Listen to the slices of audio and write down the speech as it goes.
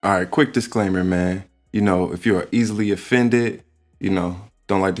All right, quick disclaimer, man. If you're easily offended, don't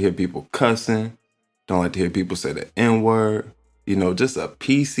like to hear people cussing, don't like to hear people say the N-word, just a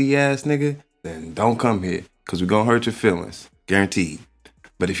PC ass nigga, then don't come here because we're going to hurt your feelings. Guaranteed.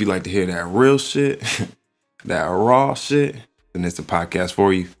 But if you like to hear that real shit, that raw shit, then it's a podcast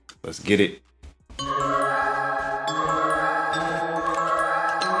for you. Let's get it.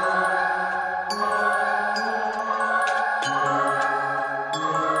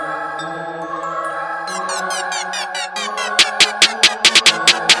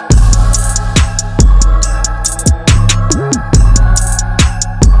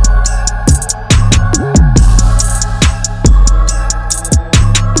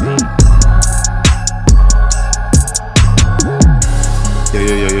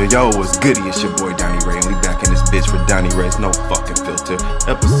 Yo, what's goody? It's your boy Donnie Ray, and we back in this bitch for Donnie Ray's No Fucking Filter,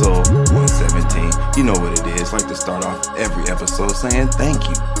 episode 117. You know what it is. Like to start off every episode saying thank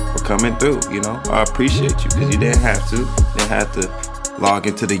you for coming through. I appreciate you because you didn't have to. You didn't have to log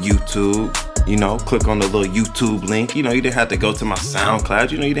into the YouTube, click on the little YouTube link. You didn't have to go to my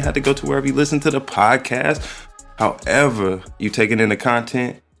SoundCloud. You didn't have to go to wherever you listen to the podcast. However you taking in the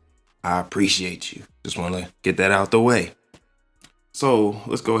content, I appreciate you. Just want to get that out the way. So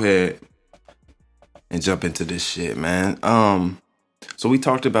let's go ahead and jump into this shit, man. So we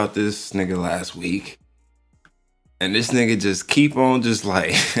talked about this nigga last week, and this nigga just keep on this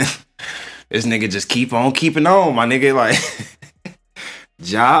nigga just keep on keeping on, my nigga. Like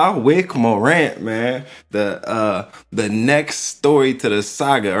Ja Wick Morant, man. The next story to the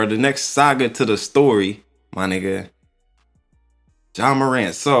saga, or the next saga to the story, my nigga. Ja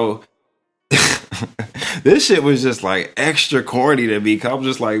Morant. So this shit was just like extra corny to me. I was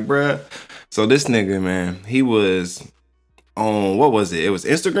just like, bruh. So this nigga, man, he was on, what was it? It was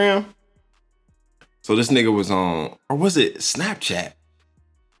Instagram. So this nigga was on, or was it Snapchat?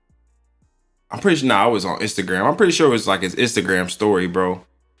 I'm pretty sure, I was on Instagram. I'm pretty sure it was like his Instagram story, bro.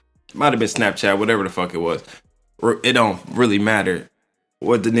 Might have been Snapchat, whatever the fuck it was. It don't really matter.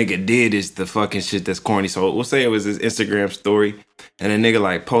 What the nigga did is the fucking shit that's corny. So we'll say it was his Instagram story. And the nigga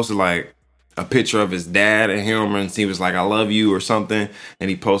like posted like a picture of his dad and him, and he was like, I love you or something. And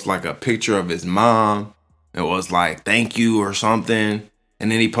he posted like a picture of his mom. It was like, thank you or something.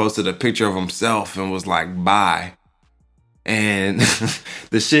 And then he posted a picture of himself and was like, bye. And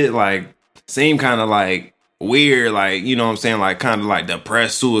the shit like seemed kind of like weird, like, you know what I'm saying? Like kind of like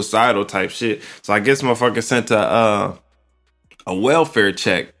depressed, suicidal type shit. So I guess motherfucker sent a welfare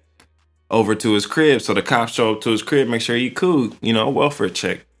check over to his crib. So the cops show up to his crib, make sure he cool, welfare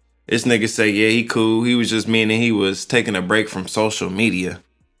check. This nigga say, yeah, he cool. He was just meaning he was taking a break from social media.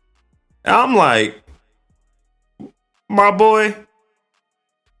 And I'm like, my boy,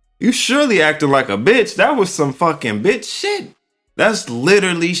 you surely acted like a bitch. That was some fucking bitch shit. That's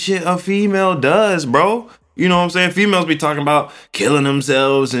literally shit a female does, bro. You know what I'm saying? Females be talking about killing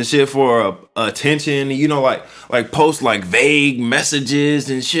themselves and shit for attention. Like post like vague messages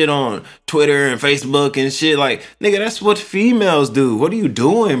and shit on Twitter and Facebook and shit. Like, nigga, that's what females do. What are you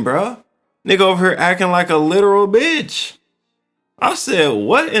doing, bro? Nigga over here acting like a literal bitch. I said,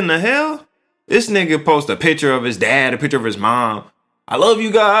 what in the hell? This nigga post a picture of his dad, a picture of his mom. I love you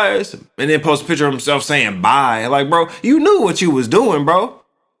guys. And then post a picture of himself saying bye. Like, bro, you knew what you was doing, bro.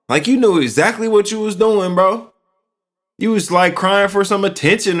 Like, you knew exactly what you was doing, bro. You was, like, crying for some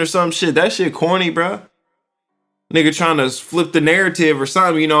attention or some shit. That shit corny, bro. Nigga trying to flip the narrative or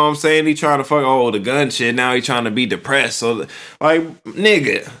something, you know what I'm saying? He trying to the gun shit. Now he trying to be depressed. So, like,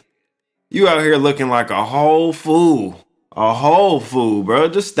 nigga, you out here looking like a whole fool. A whole fool, bro.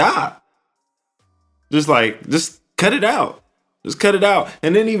 Just stop. Just cut it out. Just cut it out.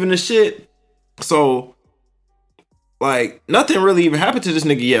 And then even the shit. So, like, nothing really even happened to this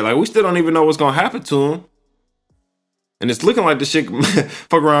nigga yet. Like, we still don't even know what's gonna happen to him. And it's looking like the shit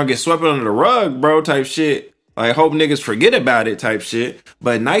fuck around, get swept under the rug, bro, type shit. Like, hope niggas forget about it type shit.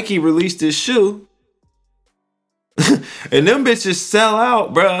 But Nike released this shoe. And them bitches sell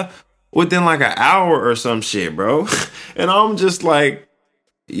out, bro, within like an hour or some shit, bro. And I'm just like,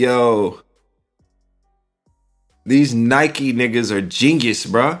 yo, these Nike niggas are genius,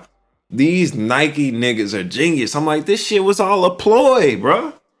 bro. These Nike niggas are genius. I'm like, this shit was all a ploy,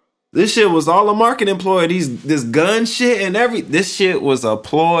 bro. This shit was all a marketing ploy. This gun shit and this shit was a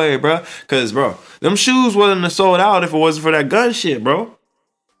ploy, bro. Cause, bro, them shoes wouldn't have sold out if it wasn't for that gun shit, bro.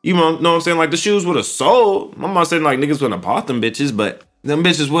 You know what I'm saying? Like, the shoes would have sold. I'm not saying like niggas wouldn't have bought them bitches, but them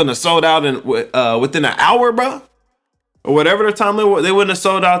bitches wouldn't have sold out within an hour, bro. Or whatever the time they wouldn't have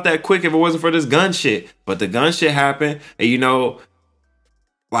sold out that quick if it wasn't for this gun shit. But the gun shit happened, and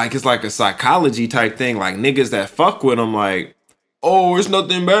like, it's like a psychology type thing. Like, niggas that fuck with them, like, oh, it's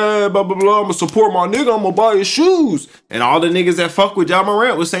nothing bad, blah, blah, blah. I'm gonna support my nigga. I'm gonna buy his shoes. And all the niggas that fuck with Ja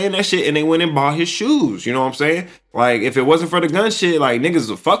Morant was saying that shit and they went and bought his shoes. You know what I'm saying? Like, if it wasn't for the gun shit, like, niggas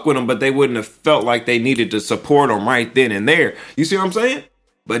would fuck with him, but they wouldn't have felt like they needed to support him right then and there. You see what I'm saying?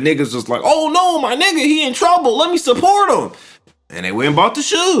 But niggas was like, oh no, my nigga, he in trouble. Let me support him. And they went and bought the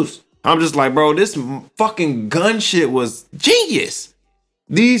shoes. I'm just like, bro, this fucking gun shit was genius.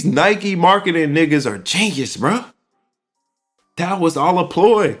 These Nike marketing niggas are genius, bro. That was all a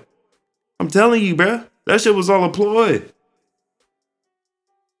ploy. I'm telling you, bro. That shit was all a ploy.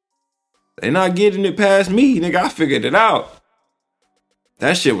 They not getting it past me, nigga. I figured it out.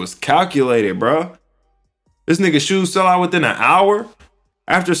 That shit was calculated, bro. This nigga shoes sell out within an hour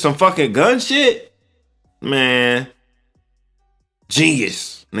after some fucking gun shit. Man.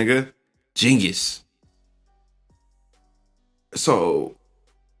 Genius, nigga. Genius. So,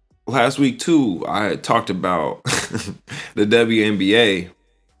 last week too, I had talked about the WNBA.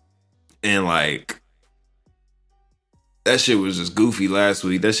 And like, that shit was just goofy last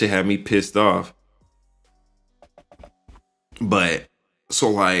week. That shit had me pissed off. But, so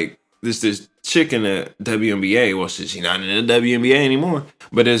like, this chick in the WNBA, well, she's not in the WNBA anymore,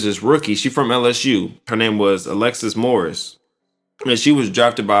 but there's this rookie. She from LSU. Her name was Alexis Morris. And she was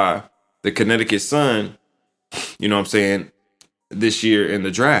drafted by the Connecticut Sun, you know what I'm saying, this year in the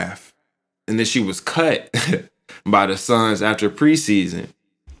draft. And then she was cut by the Suns after preseason.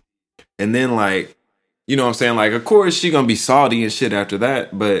 And then, like, you know what I'm saying? Like, of course, she gonna be salty and shit after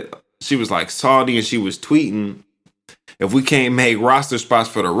that. But she was, like, salty and she was tweeting, if we can't make roster spots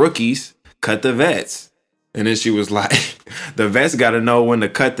for the rookies, cut the vets. And then she was like, the vets got to know when to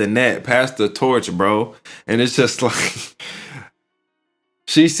cut the net, pass the torch, bro. And it's just like,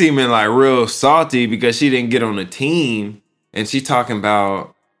 she seeming like real salty because she didn't get on the team. And she talking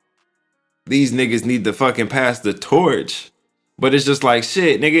about these niggas need to fucking pass the torch. But it's just like,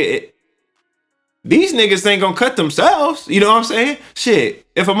 shit, nigga, these niggas ain't gonna cut themselves. You know what I'm saying? Shit,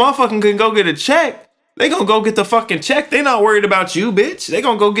 if a motherfucker can go get a check, they gonna go get the fucking check. They not worried about you, bitch. They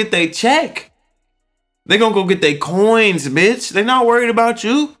gonna go get their check. They gonna go get their coins, bitch. They not worried about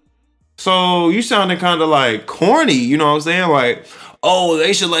you. So you sounding kind of like corny, you know what I'm saying? Like, oh,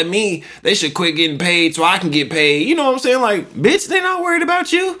 they should quit getting paid so I can get paid. You know what I'm saying? Like, bitch, they not worried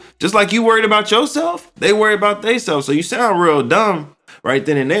about you. Just like you worried about yourself. They worried about themselves. So you sound real dumb right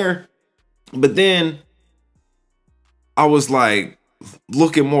then and there. But then I was like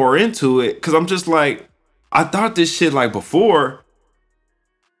looking more into it because I'm just like, I thought this shit like before,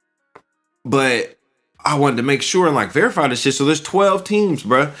 but I wanted to make sure and like verify this shit. So there's 12 teams,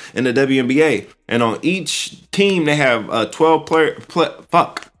 bruh, in the WNBA. And on each team, they have a 12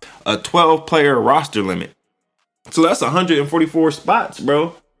 player roster limit. So that's 144 spots,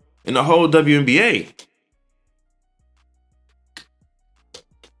 bro, in the whole WNBA.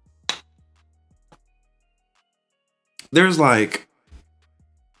 There's like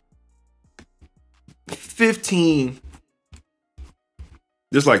 15,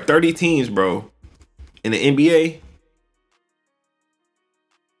 there's like 30 teams, bro, in the NBA.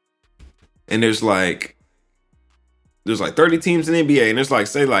 And there's like 30 teams in the NBA, and there's like,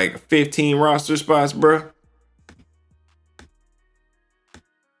 say, like 15 roster spots, bro.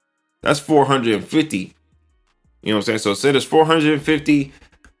 That's 450. You know what I'm saying? So say there's 450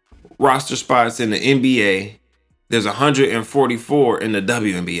 roster spots in the NBA. There's 144 in the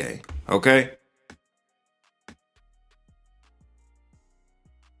WNBA. Okay?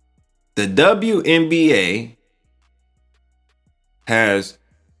 The WNBA has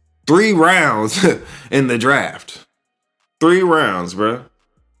 3 rounds in the draft. 3 rounds, bro.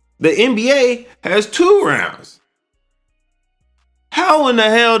 The NBA has 2 rounds. How in the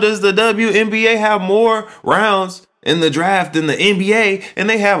hell does the WNBA have more rounds in the draft than the NBA and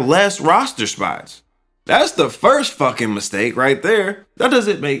they have less roster spots? That's the first fucking mistake right there. That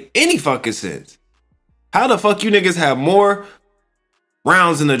doesn't make any fucking sense. How the fuck you niggas have more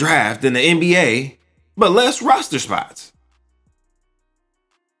rounds in the draft than the NBA, but less roster spots?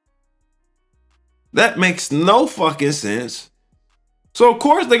 That makes no fucking sense. So of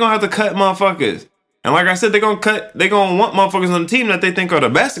course they're gonna have to cut motherfuckers. And like I said, they're gonna want motherfuckers on the team that they think are the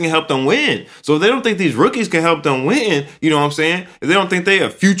best and can help them win. So if they don't think these rookies can help them win, you know what I'm saying? If they don't think they a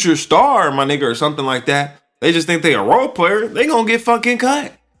future star, my nigga, or something like that, they just think they a role player, they gonna get fucking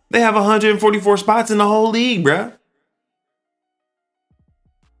cut. They have 144 spots in the whole league, bruh.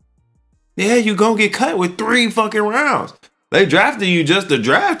 Yeah, you gonna get cut with 3 fucking rounds. They drafted you just to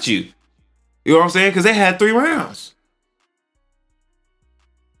draft you. You know what I'm saying? Because they had 3 rounds.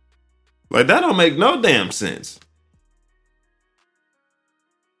 Like, that don't make no damn sense.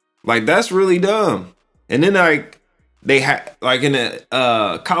 Like, that's really dumb. And then, like, they have like in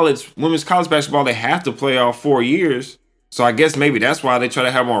the women's college basketball, they have to play all 4 years. So I guess maybe that's why they try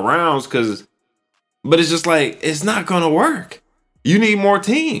to have more rounds. But it's just like it's not gonna work. You need more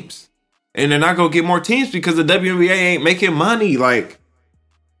teams, and they're not gonna get more teams because the WNBA ain't making money. Like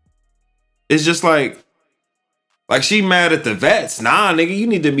it's just like she mad at the vets. Nah, nigga, you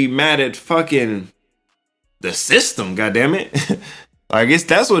need to be mad at fucking the system. Goddammit. Like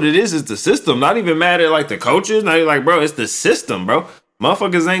that's what it is. It's the system. Not even mad at like the coaches. Not even like, bro, it's the system, bro.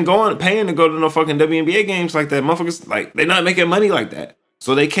 Motherfuckers ain't paying to go to no fucking WNBA games like that. Motherfuckers like they're not making money like that.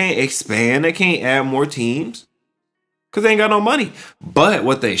 So they can't expand. They can't add more teams because they ain't got no money. But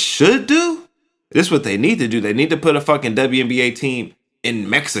what they should do, this is what they need to do. They need to put a fucking WNBA team in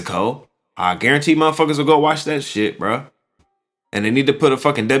Mexico. I guarantee motherfuckers will go watch that shit, bro. And they need to put a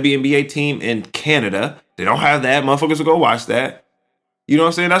fucking WNBA team in Canada. They don't have that. Motherfuckers will go watch that. You know what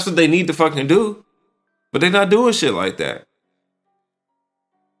I'm saying? That's what they need to fucking do. But they're not doing shit like that.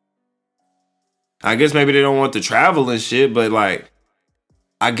 I guess maybe they don't want to travel and shit, but like,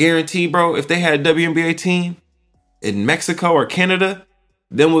 I guarantee, bro, if they had a WNBA team in Mexico or Canada,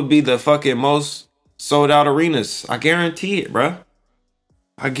 them would be the fucking most sold out arenas. I guarantee it, bro.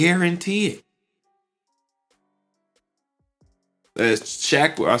 I guarantee it. As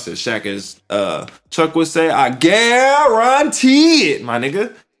Shaq, I said Shaq is, Chuck would say, I guarantee it, my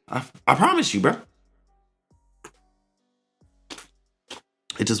nigga. I promise you, bro.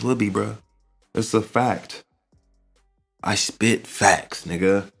 It just would be, bro. It's a fact. I spit facts,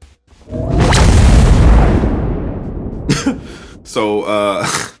 nigga. So,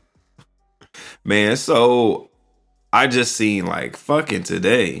 man, so I just seen like fucking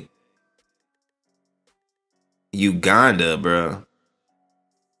today. Uganda, bro.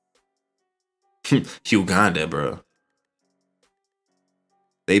 Uganda, bro.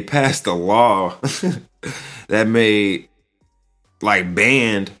 They passed a law that made like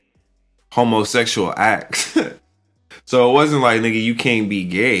banned homosexual acts. So it wasn't like, nigga, you can't be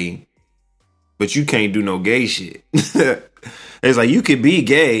gay, but you can't do no gay shit. It's like you could be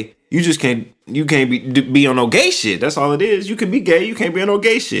gay, you just can't be on no gay shit. That's all it is. You can be gay, you can't be on no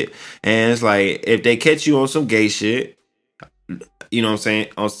gay shit. And it's like if they catch you on some gay shit, you know what I'm saying,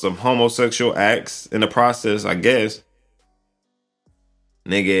 on some homosexual acts in the process, I guess,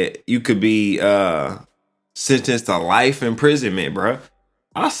 nigga, you could be sentenced to life imprisonment, bro.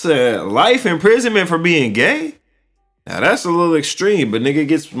 I said life imprisonment for being gay? Now that's a little extreme, but nigga, it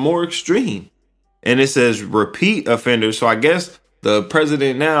gets more extreme. And it says repeat offenders. So I guess the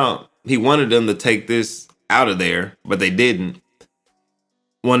president now, he wanted them to take this out of there, but they didn't.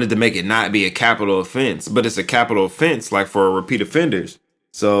 Wanted to make it not be a capital offense, but it's a capital offense like for repeat offenders.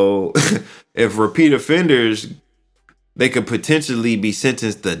 So if repeat offenders, they could potentially be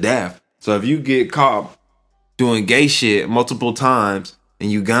sentenced to death. So if you get caught doing gay shit multiple times in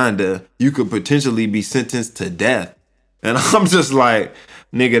Uganda, you could potentially be sentenced to death. And I'm just like,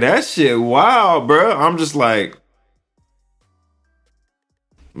 nigga, that shit wild, bro. I'm just like,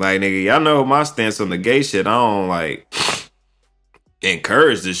 nigga, y'all know my stance on the gay shit. I don't like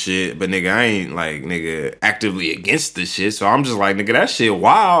encourage this shit, but nigga, I ain't like, nigga, actively against this shit. So I'm just like, nigga, that shit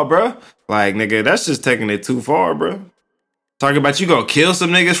wild, bro. Like, nigga, that's just taking it too far, bro. Talking about you gonna kill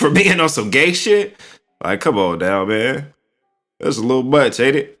some niggas for being on some gay shit? Like, come on down, man. That's a little much,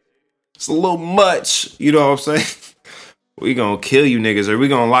 ain't it? It's a little much. You know what I'm saying? We gonna kill you niggas or we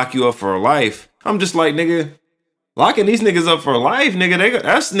gonna lock you up for life. I'm just like, nigga, locking these niggas up for life, nigga.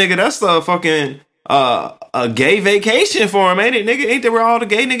 That's a fucking a gay vacation for them, ain't it, nigga? Ain't that where all the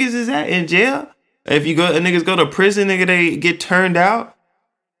gay niggas is at, in jail? If niggas go to prison, nigga, they get turned out.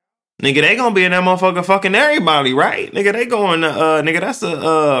 Nigga, they gonna be in that motherfucker fucking everybody, right? Nigga, they going to, nigga, that's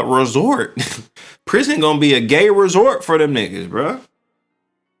a resort. Prison gonna be a gay resort for them niggas, bro.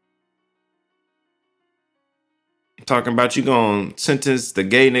 Talking about you gonna sentence the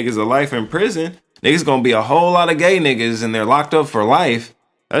gay niggas to life in prison. Niggas gonna be a whole lot of gay niggas and they're locked up for life.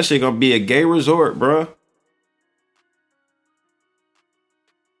 That shit gonna be a gay resort, bro.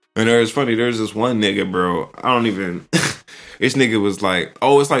 And there's this one nigga, bro. I don't even... This nigga was like,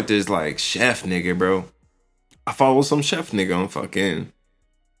 oh, it's like this like chef nigga, bro. I follow some chef nigga on fucking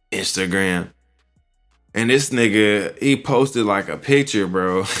Instagram. And this nigga, he posted like a picture,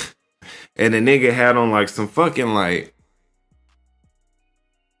 bro. And the nigga had on like some fucking like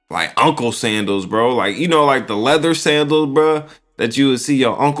uncle sandals, bro. Like, you know, like the leather sandals, bro, that you would see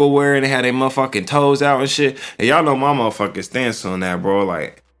your uncle wearing. They had their motherfucking toes out and shit. And y'all know my motherfucking stance on that, bro.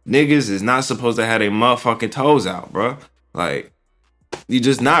 Like, niggas is not supposed to have their motherfucking toes out, bro. Like, you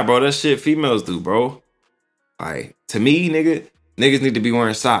just not, bro. That shit females do, bro. Like, to me, niggas need to be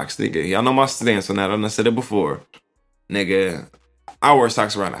wearing socks, nigga. Y'all know my stance on that. I done said it before. nigga, I wear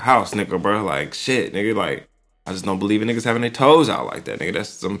socks around the house, nigga, bro. Like, shit, nigga, like, I just don't believe in niggas having their toes out like that, nigga. That's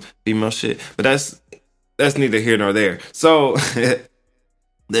some female shit. But that's neither here nor there. So, the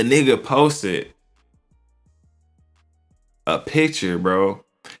nigga posted a picture, bro.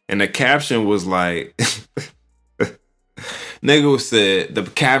 And the caption was like, nigga said, the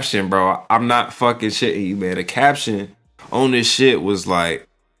caption, bro, I'm not fucking shitting you, man. The caption on this shit was like,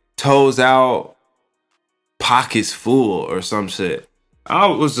 toes out, pockets full or some shit. I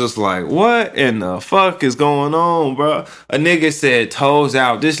was just like, what in the fuck is going on, bro? A nigga said toes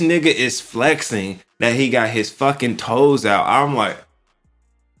out. This nigga is flexing that he got his fucking toes out. I'm like,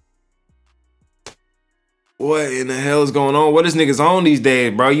 what in the hell is going on? What is niggas on these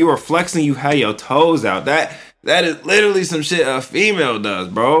days, bro? You are flexing, you have your toes out. That is literally some shit a female does,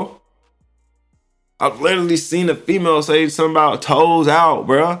 bro. I've literally seen a female say something about toes out,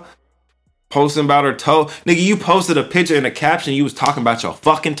 bro. Posting about her toe. Nigga, you posted a picture in a caption, you was talking about your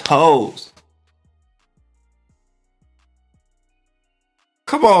fucking toes.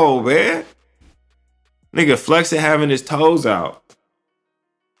 Come on, man. Nigga flexing having his toes out.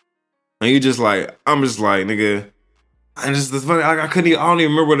 And you just like, I'm just like, nigga. And it's funny, I don't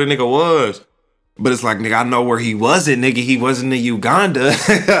even remember where the nigga was. But it's like, nigga, I know where he wasn't, nigga. He wasn't in Uganda.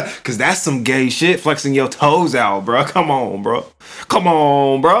 Cause that's some gay shit, flexing your toes out, bro. Come on, bro. Come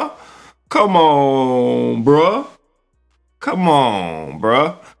on, bro. Come on, bro. Come on,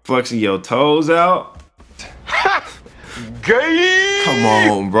 bro. Flexing your toes out. Gay. Come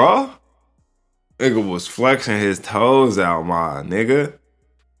on, bro. Nigga was flexing his toes out, my nigga.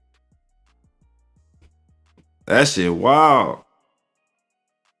 That shit wild.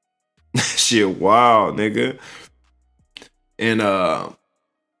 That shit wild, nigga. And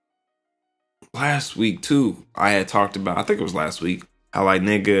last week too, I had talked about, I think it was last week, how like,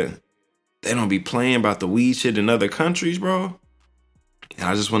 nigga, they don't be playing about the weed shit in other countries, bro. And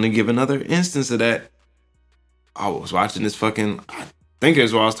I just want to give another instance of that. I was watching this fucking, I think it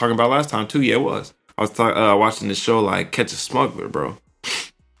was what I was talking about last time too. Yeah, it was. I was watching this show like Catch a Smuggler, bro.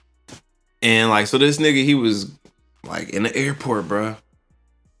 And like, so this nigga, he was like in the airport, bro.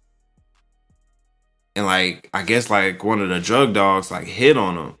 And like, I guess like one of the drug dogs like hit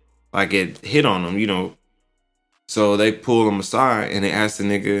on him. Like it hit on him, you know. So they pulled him aside and they asked the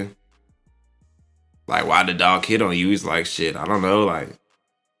nigga, like, why the dog hit on you? He's like, shit, I don't know. Like,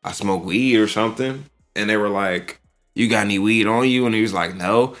 I smoke weed or something. And they were like, you got any weed on you? And he was like,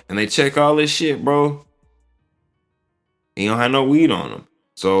 no. And they check all this shit, bro. He don't have no weed on him.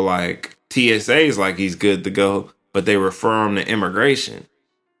 So like, TSA is like, he's good to go. But they refer him to immigration.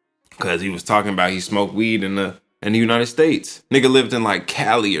 Because he was talking about he smoked weed in the United States. Nigga lived in like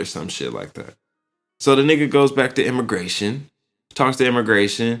Cali or some shit like that. So the nigga goes back to immigration. Talks to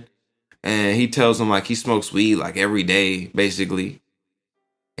immigration. And he tells him like he smokes weed like every day, basically.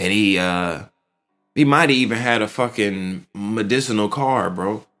 And he might have even had a fucking medicinal card,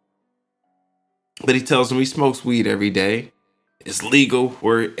 bro. But he tells him he smokes weed every day. It's legal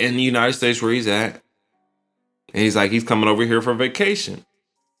where in the United States where he's at. And he's like, he's coming over here for vacation.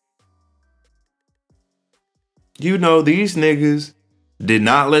 You know, these niggas did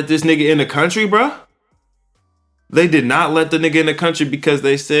not let this nigga in the country, bro. They did not let the nigga in the country because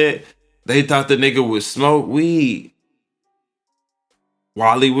they said they thought the nigga would smoke weed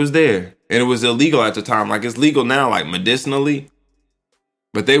while he was there. And it was illegal at the time. Like, it's legal now, like, medicinally.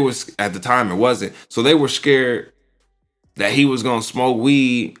 But they was, at the time, it wasn't. So they were scared that he was going to smoke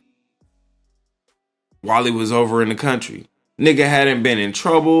weed while he was over in the country. Nigga hadn't been in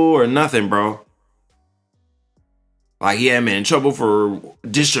trouble or nothing, bro. Like, he hadn't been in trouble for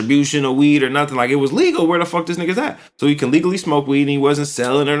distribution of weed or nothing. Like, it was legal. Where the fuck this nigga's at? So he can legally smoke weed and he wasn't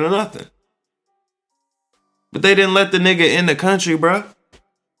selling it or nothing. But they didn't let the nigga in the country, bro.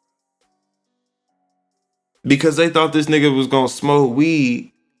 Because they thought this nigga was gonna smoke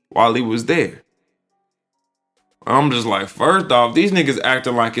weed while he was there. I'm just like, first off, these niggas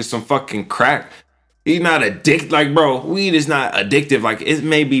acting like it's some fucking crack. He's not addicted. Like, bro, weed is not addictive. Like, it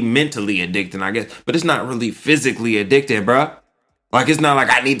may be mentally addicting, I guess. But it's not really physically addicting, bro. Like, it's not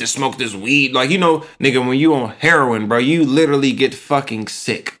like I need to smoke this weed. Like, you know, nigga, when you on heroin, bro, you literally get fucking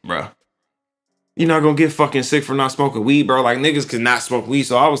sick, bro. You're not gonna get fucking sick for not smoking weed, bro. Like, niggas could not smoke weed.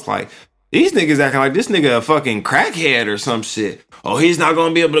 So I was like, these niggas acting like this nigga a fucking crackhead or some shit. Oh, he's not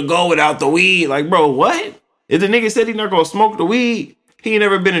gonna be able to go without the weed. Like, bro, what? If the nigga said he's not gonna smoke the weed, he ain't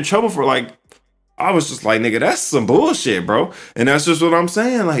never been in trouble for, like, I was just like, nigga, that's some bullshit, bro. And that's just what I'm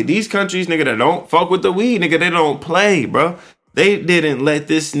saying. Like, these countries, nigga, that don't fuck with the weed, nigga, they don't play, bro. They didn't let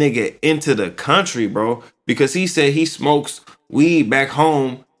this nigga into the country, bro, because he said he smokes weed back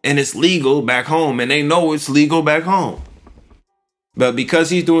home and it's legal back home and they know it's legal back home. But because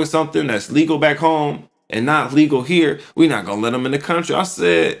he's doing something that's legal back home and not legal here, we're not going to let him in the country. I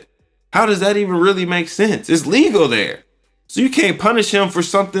said, how does that even really make sense? It's legal there. So you can't punish him for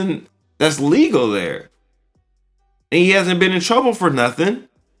something that's legal there. And he hasn't been in trouble for nothing.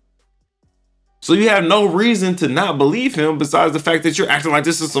 So you have no reason to not believe him besides the fact that you're acting like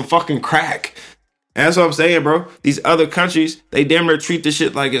this is some fucking crack. And that's what I'm saying, bro. These other countries, they damn near treat this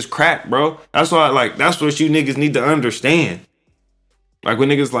shit like it's crack, bro. That's why, that's what you niggas need to understand. Like when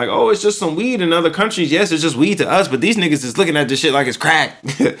niggas like, oh, it's just some weed in other countries. Yes, it's just weed to us, but these niggas is looking at this shit like it's crack.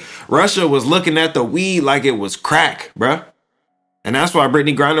 Russia was looking at the weed like it was crack, bruh. And that's why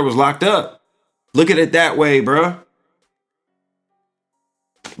Brittany Griner was locked up. Look at it that way, bruh.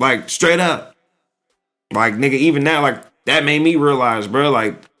 Like, straight up. Like, nigga, even now, like, that made me realize, bruh,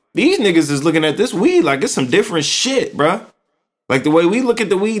 like, these niggas is looking at this weed like it's some different shit, bruh. Like, the way we look at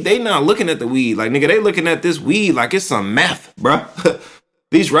the weed, they not looking at the weed. Like, nigga, they looking at this weed like it's some meth, bruh.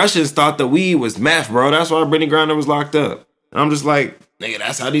 These Russians thought the weed was meth, bro. That's why Brittany Griner was locked up. And I'm just like, nigga,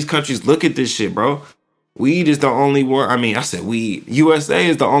 that's how these countries look at this shit, bro. Weed is the only one. I mean, I said weed. USA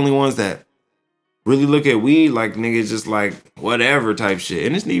is the only ones that really look at weed like niggas just like whatever type shit.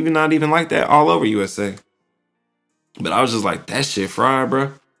 And it's even not even like that all over USA. But I was just like, that shit fried,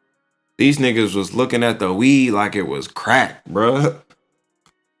 bro. These niggas was looking at the weed like it was crack, bro.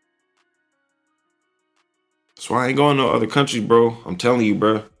 That's why I ain't going to other countries, bro. I'm telling you,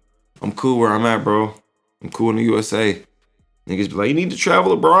 bro. I'm cool where I'm at, bro. I'm cool in the USA. Niggas be like, you need to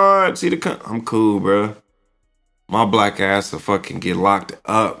travel abroad, see the country. I'm cool, bro. My black ass will fucking get locked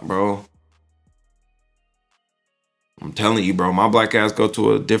up, bro. I'm telling you, bro. My black ass go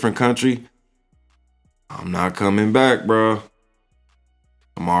to a different country. I'm not coming back, bro.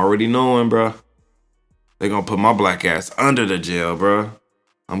 I'm already knowing, bro. They gonna put my black ass under the jail, bro.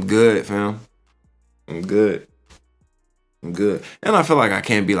 I'm good, fam. I'm good. I'm good. And I feel like I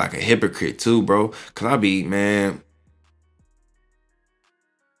can't be like a hypocrite too, bro. Cause I be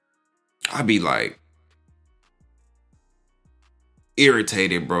like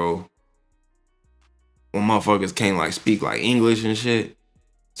irritated, bro. When motherfuckers can't like speak like English and shit.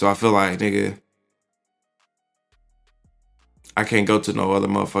 So I feel like, nigga, I can't go to no other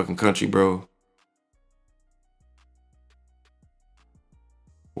motherfucking country, bro,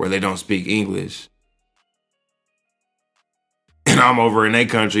 where they don't speak English. And I'm over in their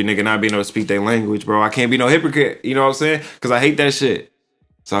country, nigga, not being able to speak their language, bro. I can't be no hypocrite, you know what I'm saying? Because I hate that shit.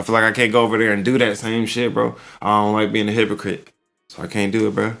 So I feel like I can't go over there and do that same shit, bro. I don't like being a hypocrite. So I can't do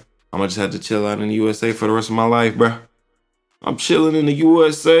it, bro. I'm going to just have to chill out in the USA for the rest of my life, bro. I'm chilling in the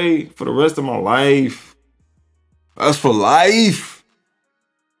USA for the rest of my life. That's for life.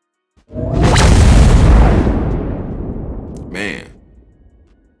 Man.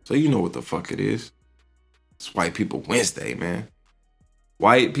 So you know what the fuck it is. It's White People Wednesday, man.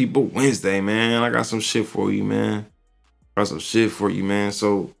 White People Wednesday, man. I got some shit for you, man.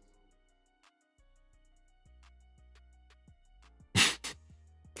 So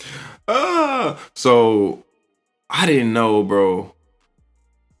so I didn't know, bro.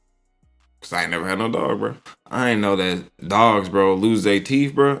 Cause I ain't never had no dog, bro. I ain't know that dogs, bro, lose their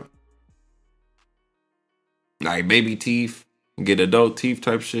teeth, bro. Like baby teeth, get adult teeth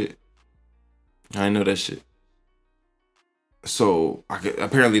type shit. I ain't know that shit. So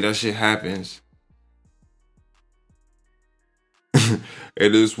apparently that shit happens. And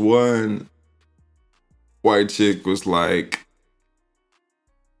this one white chick was like,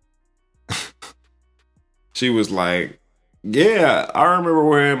 she was like, yeah, I remember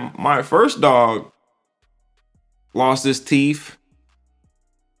when my first dog lost his teeth.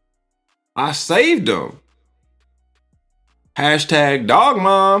 I saved him. Hashtag dog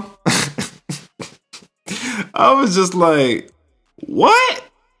mom. I was just like, what?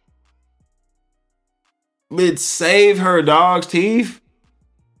 Bitch, save her dog's teeth?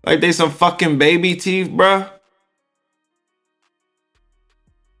 Like they some fucking baby teeth, bruh?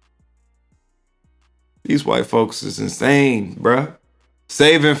 These white folks is insane, bruh.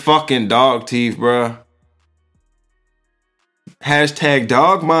 Saving fucking dog teeth, bruh. Hashtag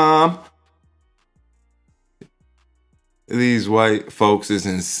dog mom. These white folks is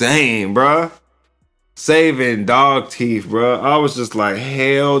insane, bruh. Saving dog teeth, bruh. I was just like,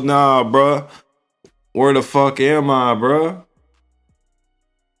 hell nah, bruh. Where the fuck am I, bruh?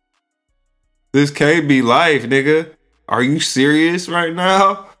 This can't be life, nigga. Are you serious right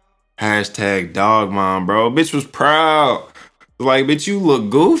now? Hashtag dog mom, bro. Bitch was proud. Like, bitch, you look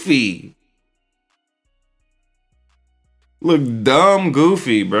goofy. Look dumb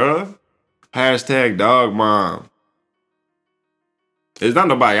goofy, bro. Hashtag dog mom. It's not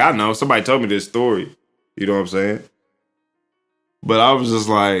nobody I know. Somebody told me this story. You know what I'm saying? But I was just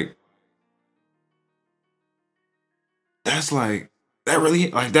like, that's like, that really,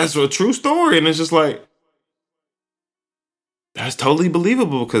 like, that's a true story. And it's just like, that's totally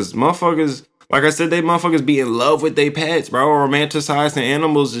believable because motherfuckers, like I said, they motherfuckers be in love with their pets, bro. Romanticizing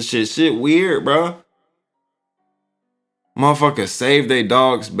animals and shit. Shit weird, bro. Motherfuckers save their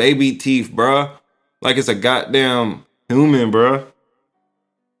dog's baby teeth, bro. Like it's a goddamn human, bro.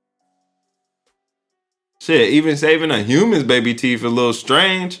 Shit, even saving a human's baby teeth is a little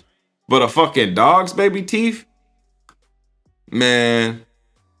strange. But a fucking dog's baby teeth? Man.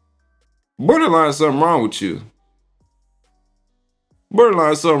 Borderline something wrong with you.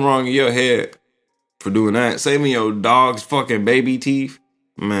 Borderline something wrong in your head for doing that. Saving your dog's fucking baby teeth?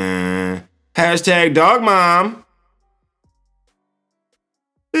 Man. Hashtag dog mom.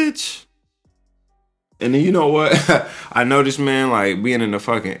 Bitch. And then you know what? I noticed, man, like being in the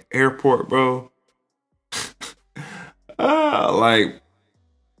fucking airport, bro. Like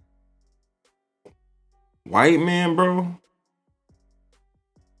white men, bro.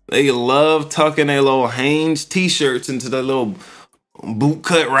 They love tucking their little Hanes t-shirts into their little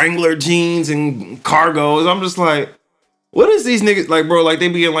bootcut Wrangler jeans and cargos. I'm just like, what is these niggas like, bro? Like they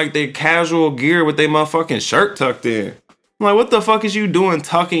be in like their casual gear with their motherfucking shirt tucked in. I'm like, what the fuck is you doing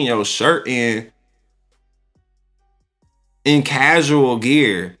tucking your shirt in casual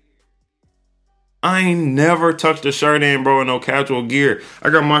gear? I ain't never tucked a shirt in, bro, in no casual gear. I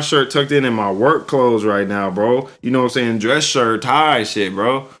got my shirt tucked in my work clothes right now, bro. You know what I'm saying? Dress shirt, tie shit,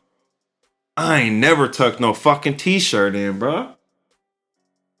 bro. I ain't never tucked no fucking t-shirt in, bro.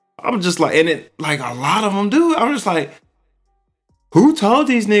 I'm just like, and it, like a lot of them do. I'm just like, who told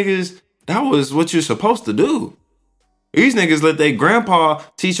these niggas that was what you're supposed to do? These niggas let their grandpa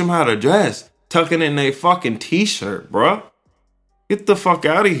teach them how to dress, tucking in their fucking t-shirt, bro. Get the fuck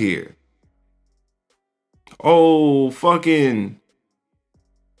out of here. Oh, fucking,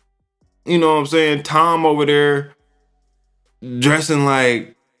 you know what I'm saying? Tom over there dressing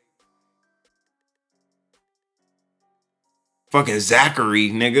like fucking Zachary,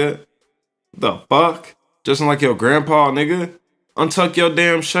 nigga. The fuck? Dressing like your grandpa, nigga. Untuck your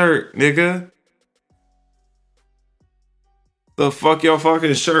damn shirt, nigga. The fuck your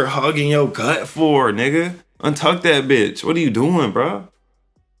fucking shirt hugging your gut for, nigga? Untuck that bitch. What are you doing, bro?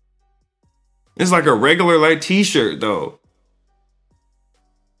 It's like a regular like t-shirt though.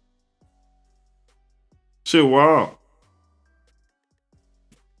 Shit wild.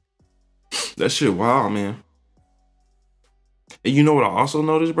 That shit wild, man. And you know what I also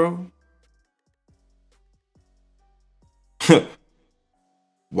noticed, bro?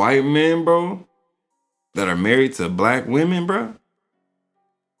 White men, bro, that are married to black women, bro.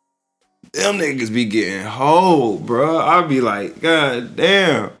 Them niggas be getting whole, bro. I be like, God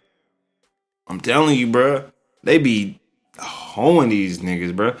damn. I'm telling you, bro. They be hoeing these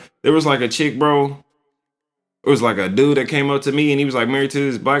niggas, bro. There was like a chick, bro. It was like a dude that came up to me and he was like married to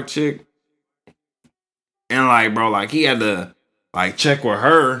this black chick. And like, bro, like he had to like check with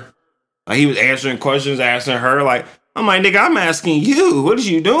her. Like he was answering questions, asking her. Like, I'm like, nigga, I'm asking you. What is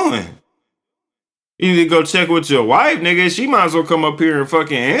you doing? You need to go check with your wife, nigga. She might as well come up here and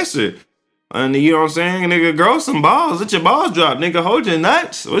fucking answer. And you know what I'm saying? Nigga, grow some balls. Let your balls drop. Nigga, hold your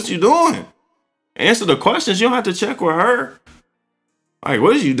nuts. What you doing? Answer the questions. You don't have to check with her. Like,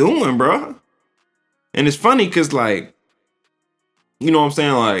 what is you doing, bro? And it's funny because, like, you know what I'm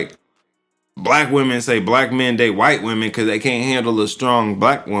saying? Like, black women say black men date white women because they can't handle a strong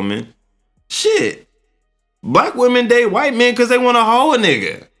black woman. Shit. Black women date white men because they want to hoe a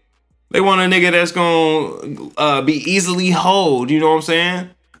nigga. They want a nigga that's going to be easily hoed. You know what I'm saying?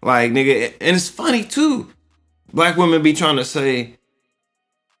 Like, nigga. And it's funny, too. Black women be trying to say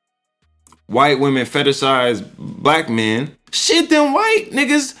white women fetishize black men. Shit, them white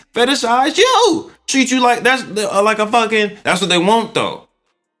niggas fetishize you. Treat you like that's like a fucking. That's what they want though.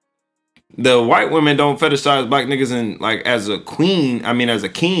 The white women don't fetishize black niggas and like as a queen. I mean as a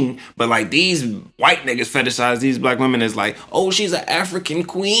king. But like these white niggas fetishize these black women as like, oh, she's an African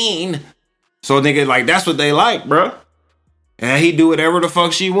queen. So nigga, like that's what they like, bro. And he do whatever the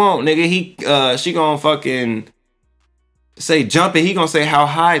fuck she want, nigga. She gonna fucking say jump and he gonna say how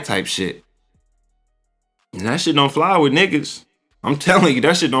high type shit. And that shit don't fly with niggas. I'm telling you,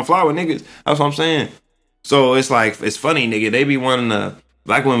 that shit don't fly with niggas. That's what I'm saying. So it's like, it's funny, nigga. They be wanting to,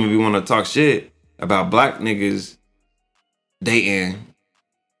 black women be wanting to talk shit about black niggas dating,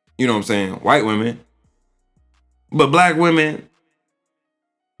 you know what I'm saying, white women. But black women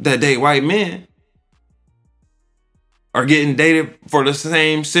that date white men are getting dated for the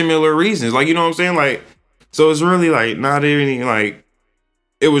same similar reasons. Like, you know what I'm saying? Like, so it's really like not any like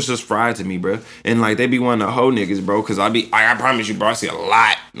It was just fried to me, bro. And like they be wanting to hoe niggas, bro. Cause I promise you, bro, I see a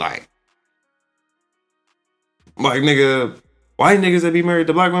lot. Like nigga, white niggas that be married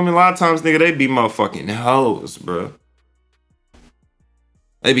to black women, a lot of times, nigga, they be motherfucking hoes, bro.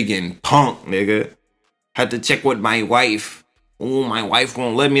 They be getting punked, nigga. Had to check with my wife. Oh, my wife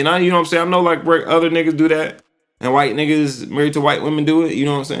won't let me. And you know what I'm saying? I know like other niggas do that. And white niggas married to white women do it. You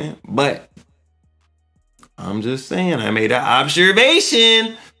know what I'm saying? But I'm just saying, I made an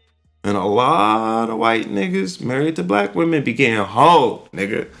observation. And a lot of white niggas married to black women be getting hoed,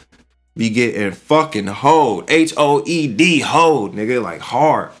 nigga. Be getting fucking hoed. Hoed, hoed, nigga. Like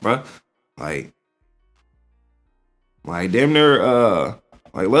hard, bro. Like damn near,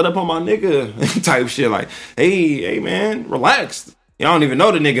 like let up on my nigga type shit. Like, hey man, relax. Y'all don't even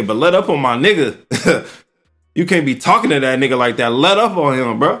know the nigga, but let up on my nigga. You can't be talking to that nigga like that. Let up on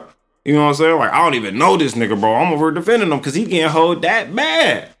him, bro. You know what I'm saying? Like, I don't even know this nigga, bro. I'm over defending him because he getting hold that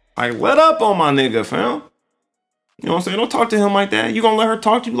bad. Like, let up on my nigga, fam. You know what I'm saying? Don't talk to him like that. You gonna let her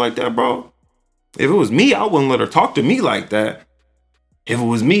talk to you like that, bro? If it was me, I wouldn't let her talk to me like that. If it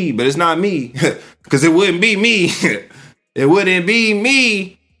was me, but it's not me. Because it wouldn't be me. It wouldn't be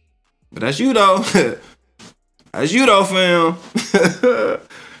me. But that's you, though. That's you, though, fam.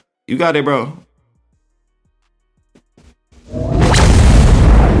 You got it, bro.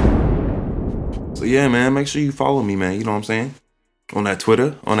 So yeah, man, make sure you follow me, man. You know what I'm saying? On that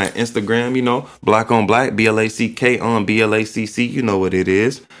Twitter, on that Instagram, you know, Black on Black, BLACK on BLACC. You know what it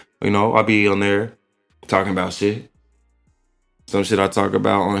is. You know, I'll be on there talking about shit. Some shit I talk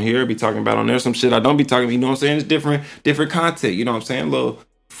about on here, be talking about on there. Some shit I don't be talking about, you know what I'm saying? It's different content, you know what I'm saying? A little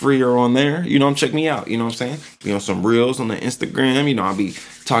freer on there, you know, check me out, you know what I'm saying? You know, some reels on the Instagram, you know, I'll be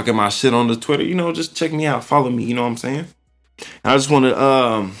talking my shit on the Twitter, you know, just check me out, follow me, you know what I'm saying? And I just want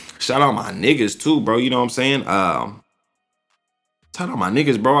to shout out my niggas too, bro, you know what I'm saying? Shout out my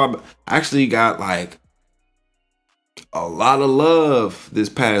niggas, bro. I actually got like a lot of love this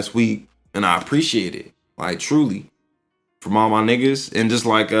past week, and I appreciate it, like truly, from all my niggas, and just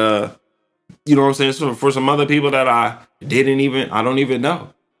like you know what I'm saying, so for some other people that I don't even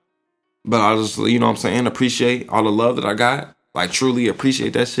know, but I just, you know what I'm saying, appreciate all the love that I got, like truly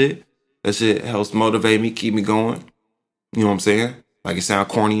appreciate that shit. That shit helps motivate me, keep me going. You know what I'm saying? Like it sound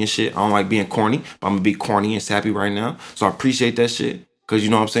corny and shit. I don't like being corny, but I'm gonna be corny and sappy right now. So I appreciate that shit. Cause you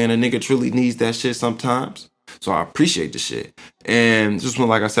know what I'm saying? A nigga truly needs that shit sometimes. So I appreciate the shit. And just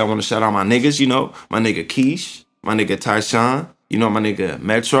like I said, I want to shout out my niggas, you know, my nigga Keish, my nigga Tyshawn, you know, my nigga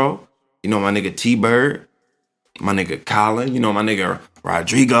Metro, you know, my nigga T-Bird, my nigga Colin, you know, my nigga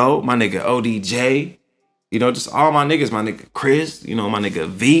Rodrigo, my nigga ODJ, you know, just all my niggas, my nigga Chris, you know, my nigga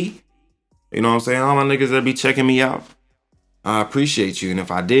V, you know what I'm saying? All my niggas that be checking me out. I appreciate you. And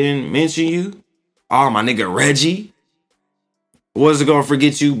if I didn't mention you, my nigga Reggie. Was it gonna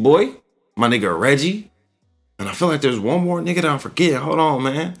forget you, boy? My nigga Reggie. And I feel like there's one more nigga that I'm forgetting. Hold on,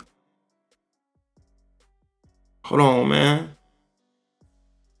 man.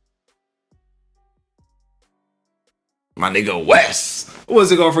 My nigga Wes. I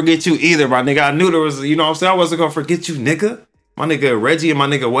wasn't gonna forget you either, my nigga. I knew there was, you know what I'm saying? I wasn't gonna forget you, nigga. My nigga Reggie and my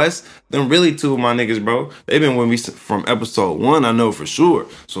nigga Wes, them really two of my niggas, bro. They've been with me from episode 1, I know for sure.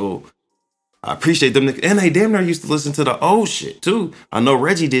 So I appreciate them niggas. And they damn near used to listen to the old shit too. I know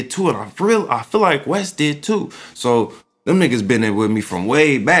Reggie did too, and I feel like Wes did too. So them niggas been there with me from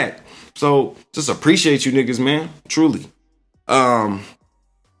way back. So just appreciate you niggas, man. Truly.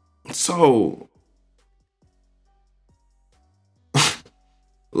 So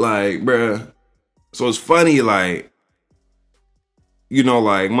like, bruh. So it's funny, like, you know,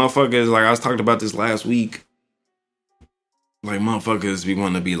 like, motherfuckers, like, I was talking about this last week. Like, motherfuckers be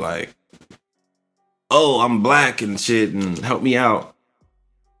wanting to be like, oh, I'm black and shit, and help me out.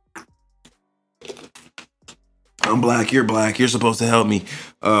 I'm black, you're supposed to help me.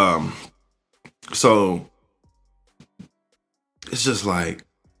 So, it's just like,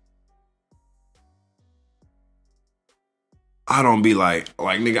 I don't be like,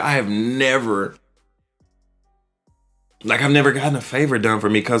 nigga, I've never gotten a favor done for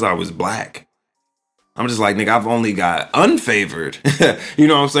me because I was black. I'm just like, nigga, I've only got unfavored. You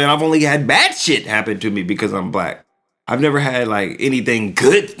know what I'm saying? I've only had bad shit happen to me because I'm black. I've never had like anything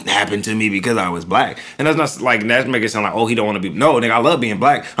good happen to me because I was black. And that's not like, that's making it sound like, oh, he don't want to be. No, nigga, I love being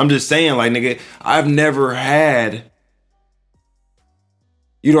black. I'm just saying, like, nigga, I've never had.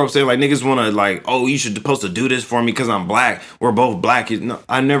 You know what I'm saying? Like, niggas want to like, oh, you should supposed to do this for me because I'm black. We're both black. No,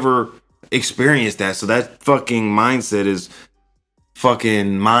 I never experienced that. So that fucking mindset is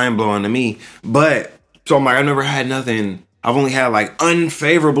fucking mind blowing to me. But so I'm like, I've never had nothing. I've only had like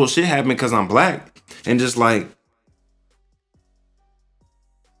unfavorable shit happen because I'm black. And just like,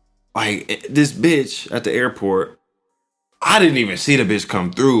 Like, this bitch at the airport, I didn't even see the bitch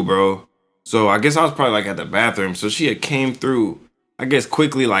come through, bro. So I guess I was probably like at the bathroom. So she had came through, I guess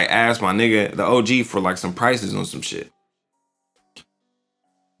quickly like asked my nigga, the OG, for like some prices on some shit.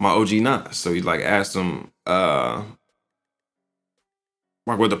 My OG not. So he like asked him like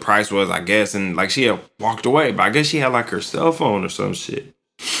what the price was, I guess. And like she had walked away. But I guess she had like her cell phone or some shit.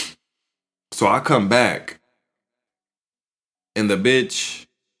 So I come back. And the bitch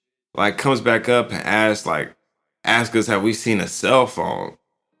like comes back up and asks us, have we seen a cell phone?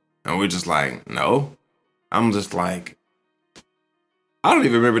 And we're just like, no. I'm just like, I don't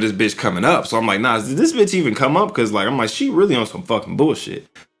even remember this bitch coming up. So I'm like, nah, did this bitch even come up? Because like, I'm like, she really on some fucking bullshit.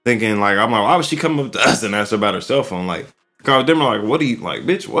 Thinking like, I'm like, why would she come up to us and ask her about her cell phone? Like, cause them are like, what do you, like,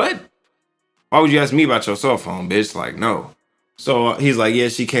 bitch, what? Why would you ask me about your cell phone, bitch? Like, no. So he's like, yeah,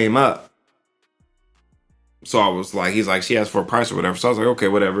 she came up. So I was like, he's like, she asked for a price or whatever. So I was like, okay,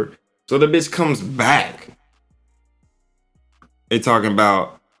 whatever. So the bitch comes back. They talking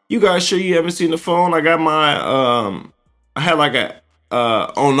about, you guys sure you haven't seen the phone? I got my, I had like a,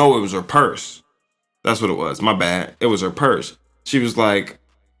 oh no, it was her purse. That's what it was. My bad. It was her purse. She was like,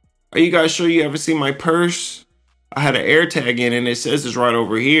 are you guys sure you haven't seen my purse? I had an air tag in and it says it's right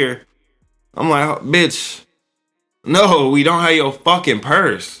over here. I'm like, oh, bitch, no, we don't have your fucking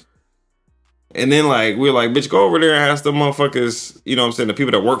purse. And then like, we're like, bitch, go over there and ask the motherfuckers, you know what I'm saying, the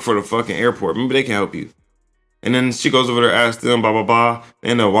people that work for the fucking airport. Maybe they can help you. And then she goes over there, asks them, blah, blah, blah. They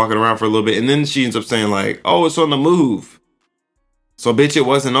end up walking around for a little bit. And then she ends up saying like, oh, it's on the move. So bitch, it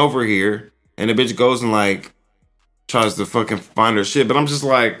wasn't over here. And the bitch goes and like, tries to fucking find her shit. But I'm just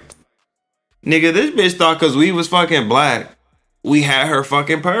like, nigga, this bitch thought because we was fucking black, we had her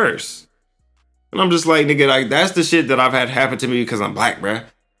fucking purse. And I'm just like, nigga, like, that's the shit that I've had happen to me because I'm black, bruh.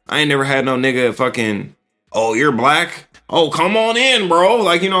 I ain't never had no nigga fucking, oh, you're black? Oh, come on in, bro.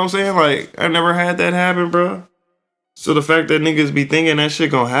 Like, you know what I'm saying? Like, I never had that happen, bro. So the fact that niggas be thinking that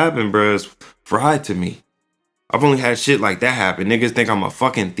shit gonna happen, bro, is fried to me. I've only had shit like that happen. Niggas think I'm a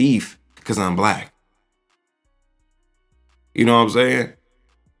fucking thief because I'm black. You know what I'm saying?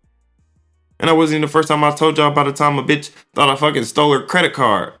 And that wasn't even the first time I told y'all about the time a bitch thought I fucking stole her credit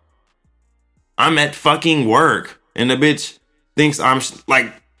card. I'm at fucking work. And the bitch thinks I'm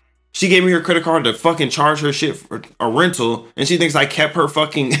like, she gave me her credit card to fucking charge her shit for a rental. And she thinks I kept her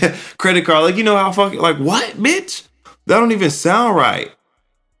fucking credit card. Like, you know how fucking, like, what, bitch? That don't even sound right.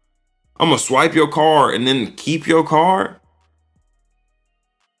 I'm gonna swipe your card and then keep your card.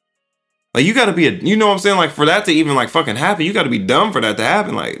 Like, you gotta be you know what I'm saying? Like, for that to even like fucking happen, you gotta be dumb for that to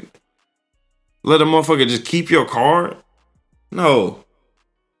happen. Like, let a motherfucker just keep your card? No.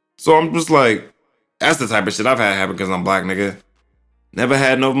 So I'm just like, that's the type of shit I've had happen because I'm black, nigga. Never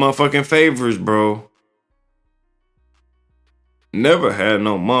had no motherfucking favors, bro. Never had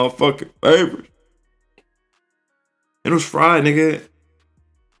no motherfucking favors. It was fried, nigga.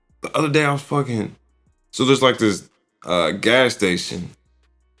 The other day I was fucking... So there's like this gas station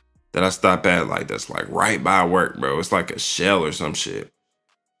that I stop at, like, that's like right by work, bro. It's like a Shell or some shit.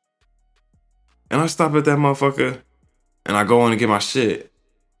 And I stop at that motherfucker and I go in and get my shit.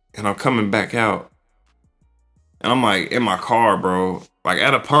 And I'm coming back out. And I'm like in my car, bro, like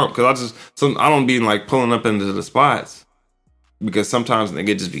at a pump. Cause I don't be like pulling up into the spots. Because sometimes they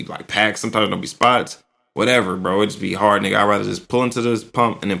get just be like packed. Sometimes there'll be spots. Whatever, bro. It just be hard, nigga. I'd rather just pull into this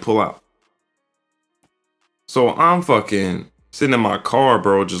pump and then pull out. So I'm fucking sitting in my car,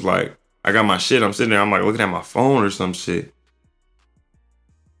 bro. Just like, I got my shit. I'm sitting there. I'm like looking at my phone or some shit.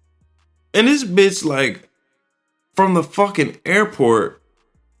 And this bitch, like, from the fucking airport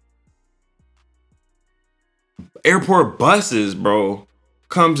buses, bro,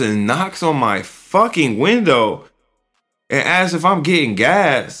 comes and knocks on my fucking window and asks if I'm getting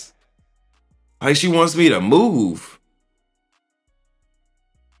gas. Like, she wants me to move.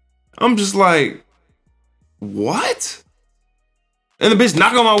 I'm just like, what? And the bitch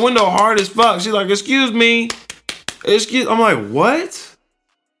knock on my window hard as fuck. She's like, excuse me. I'm like, what?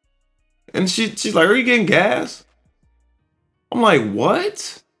 And she's like, are you getting gas? I'm like,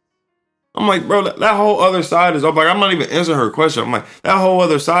 what? I'm like, bro, that whole other side is open. Like, I'm not even answering her question. I'm like, that whole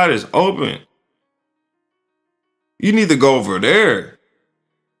other side is open. You need to go over there.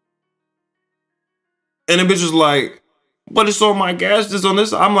 And the bitch was like, but it's on my gas just on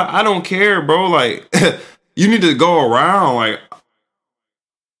this. I'm like, I don't care, bro. Like, you need to go around. Like,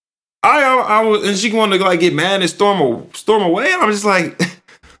 I was, and she wanted to like get mad and storm away. And I'm just like,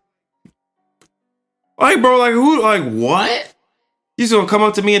 like, bro, like who, like what? You just gonna come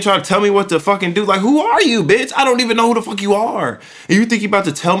up to me and try to tell me what to fucking do? Like, who are you, bitch? I don't even know who the fuck you are. And you think you about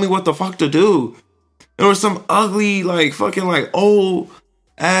to tell me what the fuck to do? And it was some ugly, like, fucking, like, old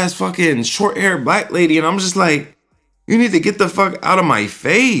ass fucking short haired black lady. And I'm just like, you need to get the fuck out of my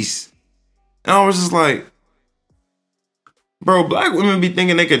face. And I was just like, bro, black women be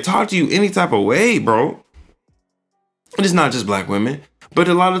thinking they could talk to you any type of way, bro. And it's not just black women, but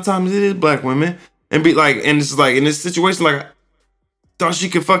a lot of times it is black women. And be like, and it's like in this situation, like, thought she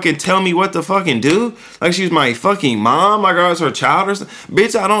could fucking tell me what to fucking do? Like she's my fucking mom, like I was her child or something.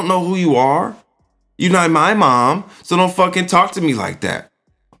 Bitch, I don't know who you are. You're not my mom, so don't fucking talk to me like that.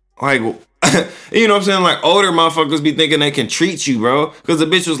 Like, you know what I'm saying? Like older motherfuckers be thinking they can treat you, bro. Because the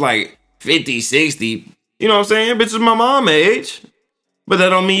bitch was like 50, 60. You know what I'm saying? Bitch is my mom age. But that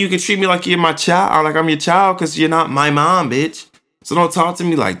don't mean you can treat me like you're my child, or like I'm your child, because you're not my mom, bitch. So don't talk to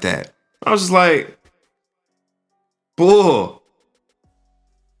me like that. I was just like, bull.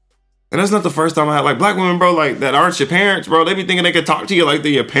 And that's not the first time I had like black women, bro, like that aren't your parents, bro. They be thinking they could talk to you like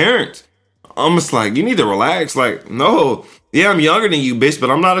they're your parents. I'm just like, you need to relax. Like, no, yeah, I'm younger than you, bitch,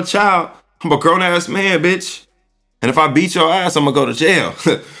 but I'm not a child. I'm a grown ass man, bitch. And if I beat your ass, I'm gonna go to jail.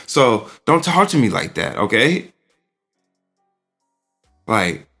 So don't talk to me like that, okay?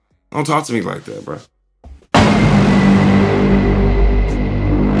 Like, don't talk to me like that, bro.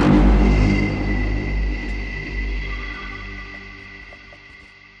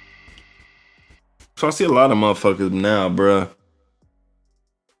 So I see a lot of motherfuckers now, bruh.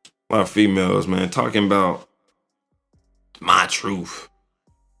 A lot of females, man, talking about my truth.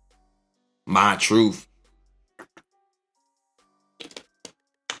 My truth.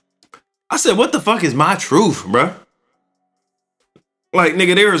 I said, what the fuck is my truth, bruh? Like,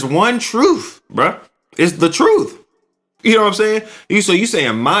 nigga, there is one truth, bruh. It's the truth. You know what I'm saying? So you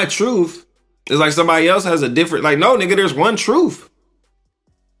saying my truth is like somebody else has a different, like, no, nigga, there's one truth.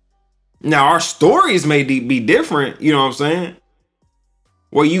 Now, our stories may be different, you know what I'm saying?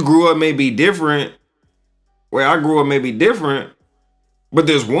 Where you grew up may be different. Where I grew up may be different. But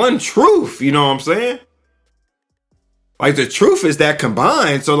there's one truth, you know what I'm saying? Like, the truth is that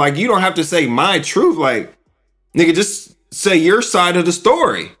combined. So, like, you don't have to say my truth. Like, nigga, just say your side of the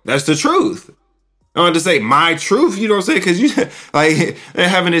story. That's the truth. I don't have to say my truth, you know what I'm saying? Because you, like,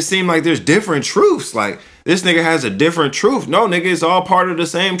 having it seem like there's different truths. Like, this nigga has a different truth. No, nigga, it's all part of the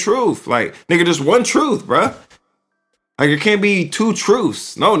same truth. Like, nigga, there's one truth, bruh. Like, there can't be two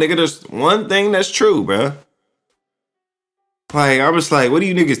truths. No, nigga, there's one thing that's true, bruh. Like, I was like, what are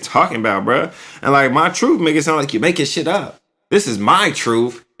you niggas talking about, bruh? And, like, my truth make it sound like you're making shit up. This is my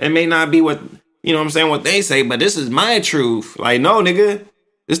truth. It may not be what, you know what I'm saying, what they say, but this is my truth. Like, no, nigga,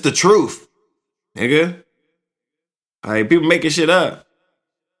 it's the truth, nigga. Like, people making shit up.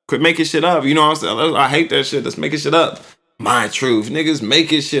 Quit making shit up. You know what I'm saying? I hate that shit. Let's make shit up. My truth. Niggas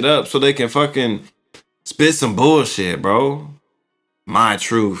making shit up so they can fucking spit some bullshit, bro. My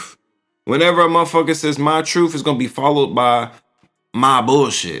truth. Whenever a motherfucker says my truth, it's gonna be followed by my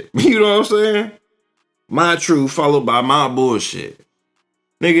bullshit. You know what I'm saying? My truth followed by my bullshit.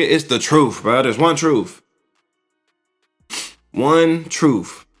 Nigga, it's the truth, bro. There's one truth. One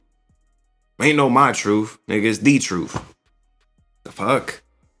truth. Ain't no my truth. Nigga, it's the truth. The fuck?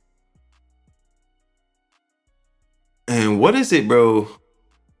 And what is it, bro,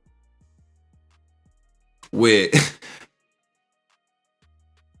 with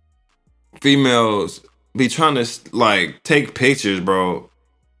females be trying to, like, take pictures, bro,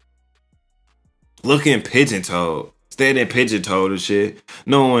 looking pigeon-toed, standing pigeon-toed and shit,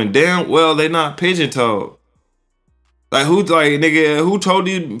 knowing damn well they not pigeon-toed. Like, who told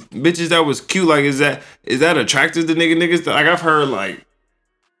you bitches that was cute? Like, is that attractive to niggas? Like, I've heard, like,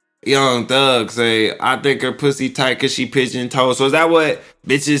 Young Thug say, I think her pussy tight because she pigeon-toed. So is that what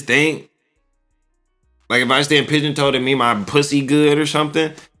bitches think? Like, if I stand pigeon-toed, it mean my pussy good or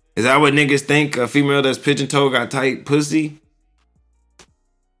something? Is that what niggas think? A female that's pigeon-toed got tight pussy?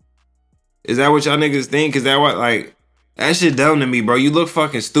 Is that what y'all niggas think? Is that what, like, that shit dumb to me, bro. You look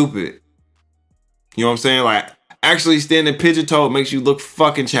fucking stupid. You know what I'm saying? Like, actually standing pigeon-toed makes you look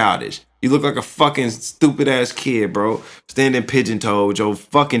fucking childish. You look like a fucking stupid ass kid, bro. Standing pigeon-toed with your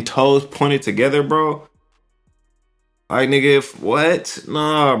fucking toes pointed together, bro. Like, nigga, what?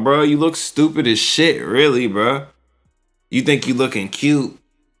 Nah, bro. You look stupid as shit, really, bro. You think you looking cute.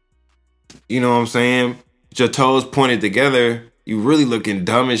 You know what I'm saying? With your toes pointed together, you really looking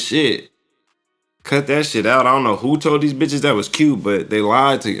dumb as shit. Cut that shit out. I don't know who told these bitches that was cute, but they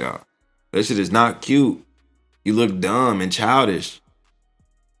lied to y'all. That shit is not cute. You look dumb and childish.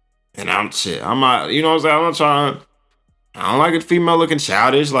 And I'm not, you know what I'm saying? I'm not trying, I don't like a female looking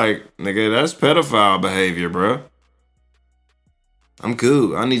childish. Like, nigga, that's pedophile behavior, bro. I'm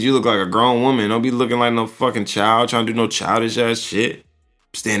cool. I need you to look like a grown woman. Don't be looking like no fucking child, trying to do no childish ass shit.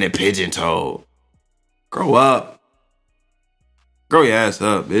 Standing pigeon-toed. Grow up. Grow your ass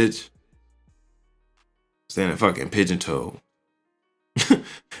up, bitch. Standing fucking pigeon toe.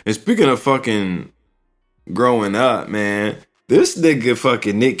 And speaking of fucking growing up, man, this nigga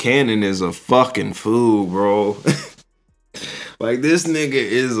fucking Nick Cannon is a fucking fool, bro. Like, this nigga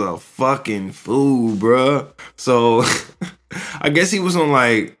is a fucking fool, bro. So, I guess he was on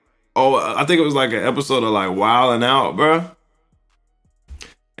like, I think it was like an episode of like Wild 'N Out, bro.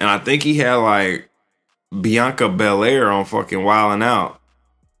 And I think he had like Bianca Belair on fucking Wild 'N Out.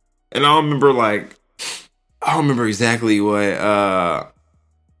 And I don't remember exactly what,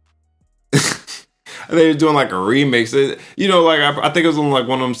 they were doing like a remix. You know, like I think it was on like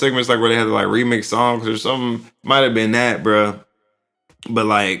one of them segments like where they had to like remix songs or something. Might have been that, bro. But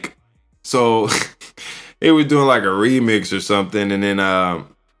like, so they were doing like a remix or something, and then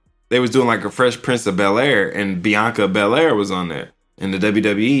they was doing like a Fresh Prince of Bel-Air, and Bianca Belair was on there in the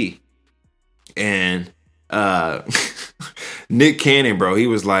WWE. And Nick Cannon, bro, he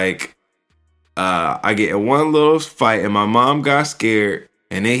was like, I get in one little fight and my mom got scared,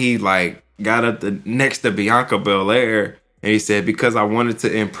 and then he like got up next to Bianca Belair, and he said, because I wanted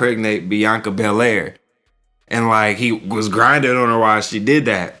to impregnate Bianca Belair. And like he was grinding on her while she did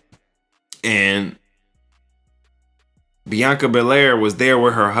that. And Bianca Belair was there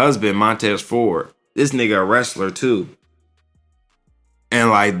with her husband, Montez Ford. This nigga a wrestler too. And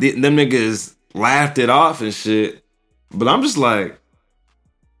like them niggas laughed it off and shit. But I'm just like,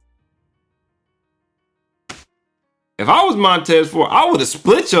 if I was Montez Ford, I would have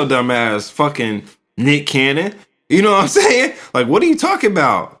split your dumb ass, fucking Nick Cannon. You know what I'm saying? Like, what are you talking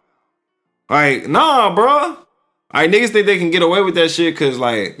about? Like, nah, bro. Like, niggas think they can get away with that shit because,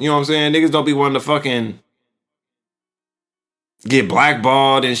 like, you know what I'm saying? Niggas don't be wanting to fucking get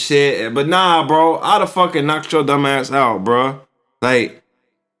blackballed and shit. But nah, bro. I'd have fucking knocked your dumb ass out, bro. Like,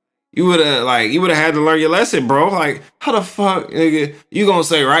 you would have had to learn your lesson, bro. Like, how the fuck, nigga, you gonna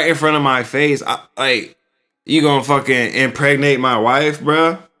say right in front of my face, you gonna fucking impregnate my wife,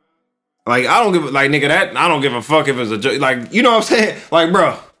 bro? Like, I don't give a, like, nigga, that, I don't give a fuck if it's a joke. Like, you know what I'm saying? Like,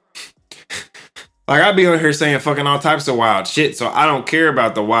 bro. Like, I be on here saying fucking all types of wild shit, so I don't care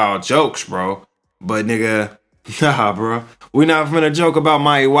about the wild jokes, bro. But, nigga, nah, bro. We not finna joke about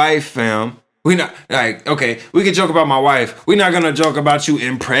my wife, fam. We not, like, okay, we can joke about my wife. We not gonna joke about you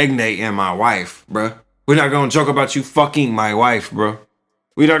impregnating my wife, bro. We not gonna joke about you fucking my wife, bro.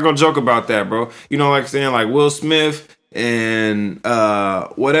 We not gonna joke about that, bro. You know, like saying like Will Smith and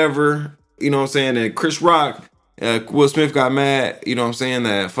whatever, you know what I'm saying, and Chris Rock. Will Smith got mad, you know what I'm saying,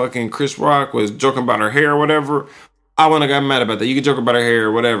 that fucking Chris Rock was joking about her hair or whatever. I wouldn't have got mad about that. You can joke about her hair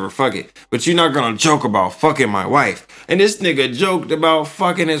or whatever, fuck it. But you're not gonna joke about fucking my wife. And this nigga joked about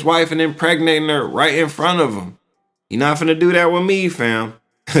fucking his wife and impregnating her right in front of him. You're not finna do that with me, fam.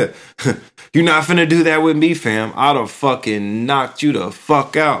 You're not finna do that with me, fam. I'd have fucking knocked you the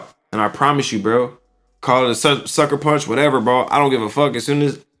fuck out. And I promise you, bro. Call it a sucker punch, whatever, bro. I don't give a fuck. As soon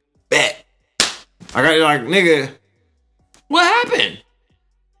as bet. I got like, nigga, what happened?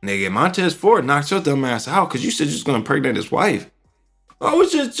 Nigga, Montez Ford knocked your dumb ass out because you said you was gonna impregnate his wife. Oh, it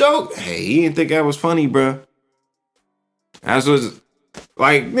was just a joke. Hey, he didn't think that was funny, bro. That was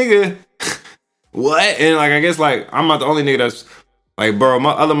like, nigga, what? And like, I guess like I'm not the only nigga that's like, bro,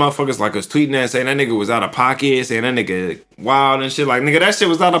 my other motherfuckers like was tweeting that, saying that nigga was out of pocket, saying that nigga wild and shit. Like, nigga, that shit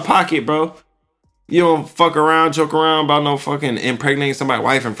was out of pocket, bro. You don't fuck around, joke around about no fucking impregnating somebody's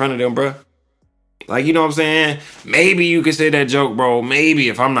wife in front of them, bro. Like, you know what I'm saying? Maybe you could say that joke, bro. Maybe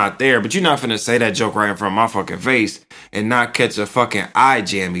if I'm not there. But you're not finna say that joke right in front of my fucking face and not catch a fucking eye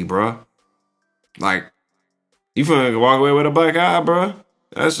jammy, bro. Like, you finna walk away with a black eye, bro.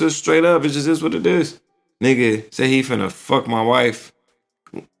 That's just straight up. It just is what it is. Nigga say he finna fuck my wife.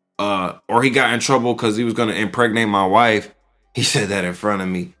 Or he got in trouble because he was gonna impregnate my wife. He said that in front of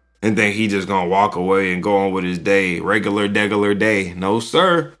me. And then he just gonna walk away and go on with his day. Regular day. No,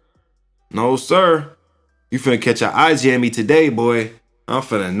 sir. No, sir. You finna catch an eye jammy today, boy. I'm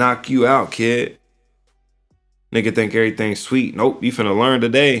finna knock you out, kid. Nigga think everything's sweet. Nope, you finna learn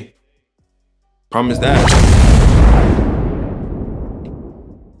today. Promise that.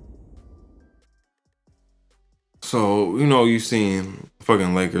 So, you know, you seen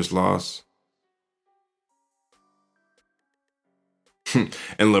fucking Lakers loss. And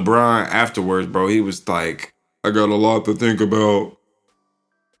LeBron afterwards, bro, he was like, I got a lot to think about.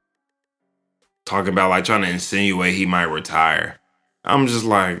 Talking about like trying to insinuate he might retire. I'm just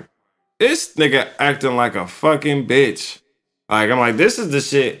like, this nigga acting like a fucking bitch. Like, I'm like, this is the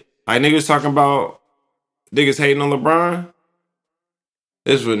shit. Like, niggas talking about niggas hating on LeBron.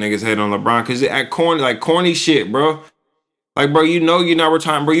 This is what niggas hate on LeBron. Cause they act corny, like corny shit, bro. Like, bro, you know you're not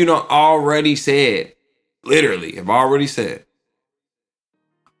retiring, bro. You done already said. Literally, have already said.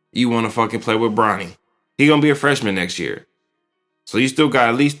 you want to fucking play with Bronny. He gonna be a freshman next year. So you still got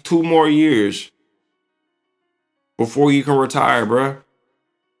at least 2 more years before you can retire, bro.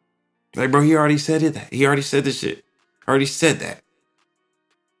 Like, bro, he already said it. He already said this shit. Already said that.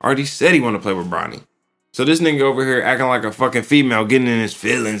 Already said he want to play with Bronny. So this nigga over here acting like a fucking female, getting in his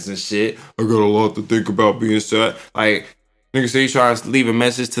feelings and shit. I got a lot to think about being sad. Like, nigga say he's trying to leave a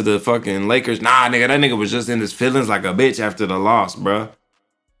message to the fucking Lakers. Nah, nigga, that nigga was just in his feelings like a bitch after the loss, bro.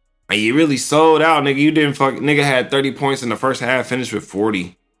 And you really sold out, nigga. You didn't nigga had 30 points in the first half, finished with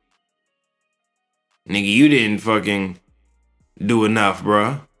 40. Nigga, you didn't fucking do enough,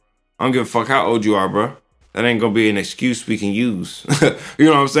 bro. I don't give a fuck how old you are, bro. That ain't gonna be an excuse we can use. You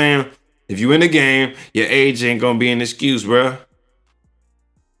know what I'm saying? If you in the game, your age ain't gonna be an excuse, bro.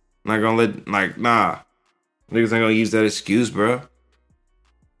 Not gonna let, like, nah. Niggas ain't gonna use that excuse, bro.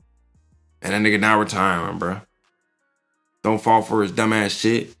 And that nigga now retiring, bro. Don't fall for his dumbass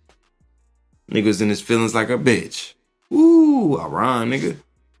shit. Niggas in his feelings like a bitch. Ooh, I rhyme, nigga.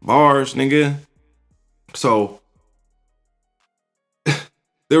 Bars, nigga. So,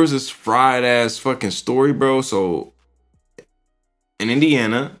 there was this fried ass fucking story, bro. So, in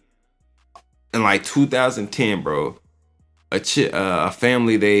Indiana, in like 2010, bro, a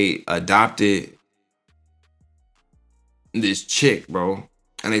family, they adopted this chick, bro.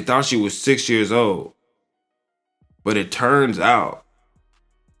 And they thought she was 6 years old. But it turns out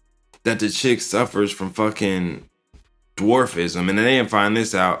that the chick suffers from fucking dwarfism. And they didn't find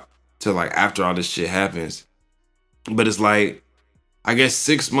this out till like after all this shit happens. But it's like, I guess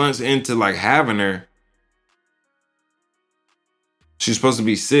 6 months into like having her, she's supposed to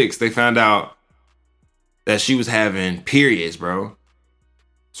be 6. They found out that she was having periods, bro.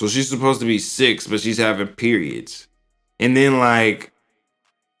 So she's supposed to be 6, but she's having periods. And then like,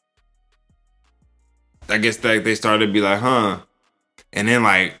 I guess they started to be like, huh. And then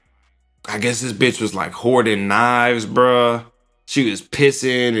like, I guess this bitch was like hoarding knives, bro. She was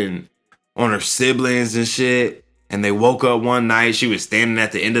pissing and on her siblings and shit. And they woke up one night, she was standing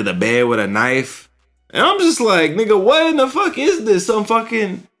at the end of the bed with a knife. And I'm just like, nigga, what in the fuck is this? Some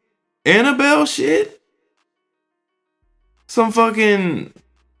fucking Annabelle shit? Some fucking,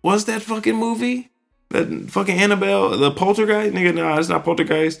 what's that fucking movie? That fucking Annabelle, the Poltergeist? Nigga, nah, it's not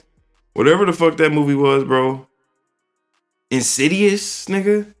Poltergeist. Whatever the fuck that movie was, bro. Insidious,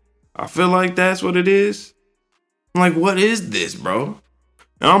 nigga. I feel like that's what it is. I'm like, what is this, bro?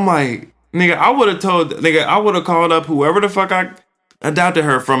 And I'm like, nigga, I would have called up whoever the fuck I adopted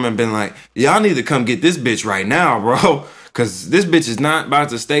her from and been like, y'all need to come get this bitch right now, bro. Cause this bitch is not about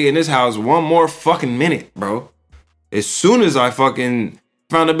to stay in this house one more fucking minute, bro. As soon as I fucking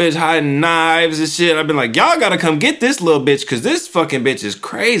found a bitch hiding knives and shit, I've been like, y'all gotta come get this little bitch, cause this fucking bitch is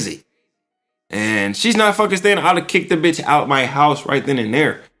crazy. And she's not fucking staying. I'd have kicked the bitch out my house right then and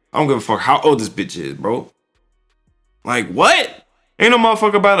there. I don't give a fuck how old this bitch is, bro. Like, what? Ain't no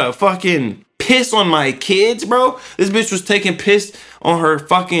motherfucker about to fucking piss on my kids, bro. This bitch was taking piss on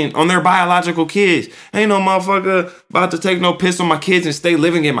on their biological kids. Ain't no motherfucker about to take no piss on my kids and stay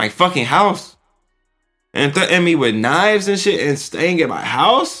living in my fucking house. And threaten me with knives and shit and staying at my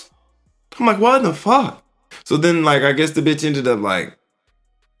house? I'm like, what the fuck? So then, like, I guess the bitch ended up, like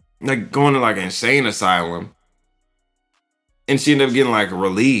going to, like, an insane asylum. And she ended up getting, like,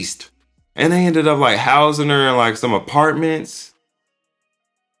 released. And they ended up, like, housing her in, like, some apartments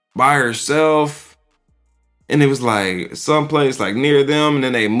by herself. And it was, like, someplace, like, near them. And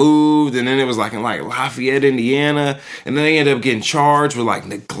then they moved. And then it was, like, in, like, Lafayette, Indiana. And then they ended up getting charged with, like,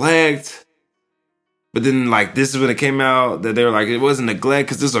 neglect. But then, like, this is when it came out that they were like, it wasn't neglect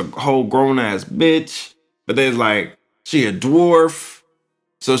because this is a whole grown-ass bitch. But they was like, she a dwarf.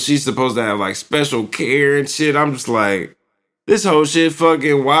 So she's supposed to have, like, special care and shit. I'm just like, this whole shit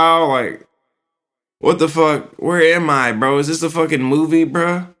fucking wild. Like, what the fuck? Where am I, bro? Is this a fucking movie,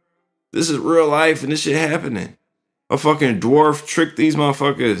 bro? This is real life and this shit happening. A fucking dwarf tricked these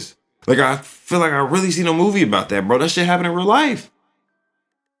motherfuckers. Like, I feel like I really seen a movie about that, bro. That shit happened in real life.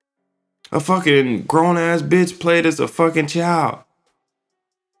 A fucking grown-ass bitch played as a fucking child.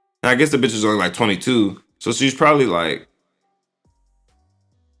 Now, I guess the bitch was only, like, 22. So she's probably, like,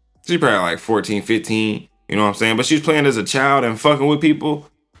 14, 15. You know what I'm saying? But she's playing as a child and fucking with people.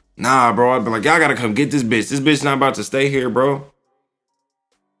 Nah, bro. I'd be like, y'all gotta come get this bitch. This bitch not about to stay here, bro.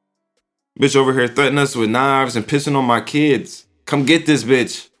 Bitch over here threatening us with knives and pissing on my kids. Come get this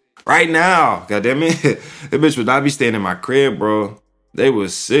bitch. Right now. God damn it. That bitch would not be staying in my crib, bro. They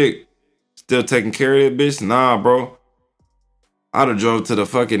was sick. Still taking care of that bitch? Nah, bro. I'd have drove to the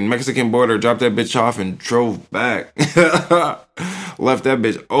fucking Mexican border, dropped that bitch off, and drove back. Left that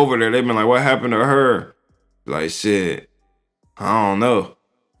bitch over there. They been like, what happened to her? Like, shit, I don't know.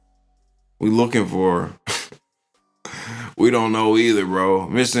 We looking for. We don't know either, bro.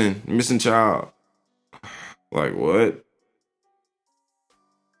 Missing child. Like what?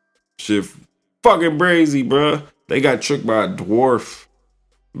 Shit, fucking crazy, bro. They got tricked by a dwarf,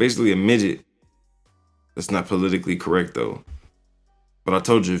 basically a midget. That's not politically correct though. But I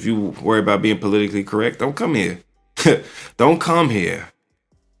told you, if you worry about being politically correct, don't come here. Don't come here.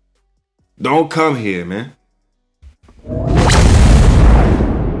 Don't come here, man.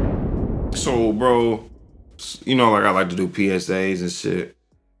 So, bro, you know, like I like to do PSAs and shit.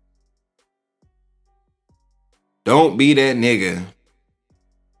 Don't be that nigga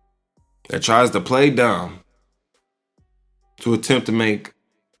that tries to play dumb to attempt to make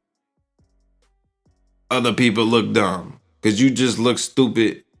other people look dumb. Because you just look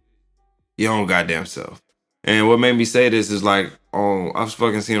stupid your own goddamn self. And what made me say this is like, I was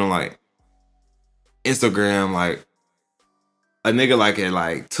fucking seeing on like Instagram, like a nigga like it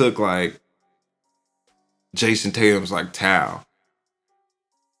like took like Jason Tatum's like towel.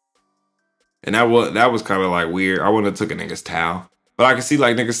 And that was kind of like weird. I wouldn't have took a nigga's towel. But I can see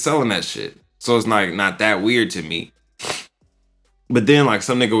like niggas selling that shit. So it's like not that weird to me. But then like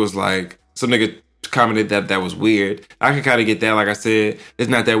some nigga commented that was weird. I can kind of get that. Like I said, it's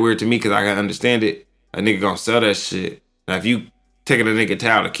not that weird to me because I can understand it. A nigga gonna sell that shit. Now if you taking a nigga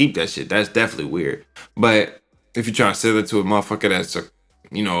towel to keep that shit, that's definitely weird. But if you're trying to sell it to a motherfucker that's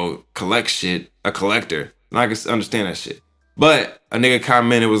collect shit, a collector, I can understand that shit. But a nigga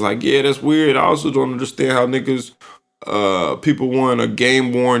commented was like, yeah, that's weird. I also don't understand how niggas, people want a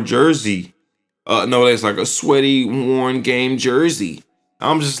game worn jersey. No, that's like a sweaty worn game jersey.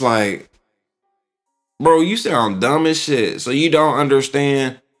 I'm just like, bro, you sound dumb as shit. So you don't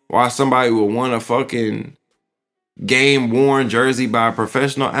understand why somebody would want a fucking game worn jersey by a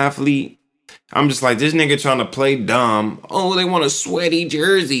professional athlete? I'm just like, this nigga trying to play dumb. Oh, they want a sweaty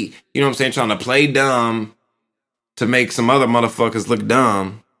jersey. You know what I'm saying? Trying to play dumb to make some other motherfuckers look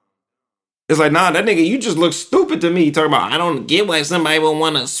dumb. It's like, nah, that nigga, you just look stupid to me. Talking about, I don't get why somebody would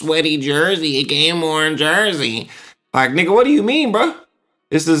want a sweaty jersey, a game-worn jersey. Like, nigga, what do you mean, bro?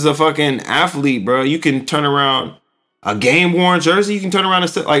 This is a fucking athlete, bro. You can turn around a game-worn jersey. You can turn around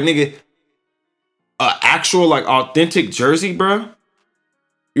and say, like, nigga, a actual, like, authentic jersey, bro.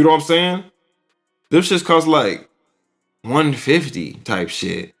 You know what I'm saying? This shit costs, like, $150 type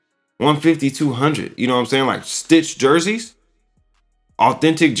shit. $150, $200. You know what I'm saying? Like, stitched jerseys.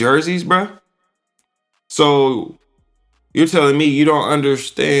 Authentic jerseys, bro. So, you're telling me you don't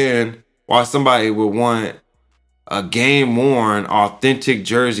understand why somebody would want a game-worn, authentic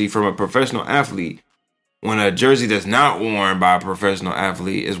jersey from a professional athlete when a jersey that's not worn by a professional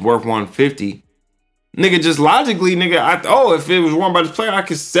athlete is worth $150. Nigga, just logically, nigga, if it was worn by this player, I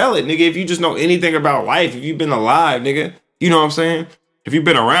could sell it, nigga. If you just know anything about life, if you've been alive, nigga, you know what I'm saying? If you've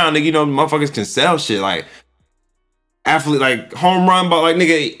been around, nigga, you know motherfuckers can sell shit, like athlete, like home run ball, like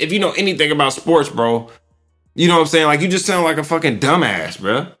nigga, if you know anything about sports, bro, you know what I'm saying? Like you just sound like a fucking dumbass,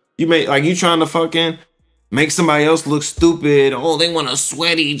 bro. You trying to fucking make somebody else look stupid. Oh, they want a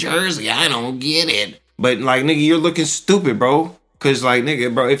sweaty jersey. I don't get it. But like, nigga, you're looking stupid, bro. Cause like,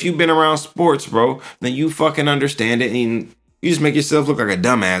 nigga, bro, if you've been around sports, bro, then you fucking understand it and you just make yourself look like a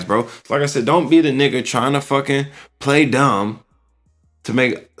dumbass, bro. Like I said, don't be the nigga trying to fucking play dumb to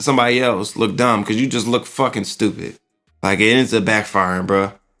make somebody else look dumb because you just look fucking stupid. Like, it ends up backfiring,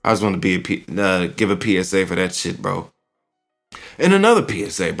 bro. I just want to give a PSA for that shit, bro. And another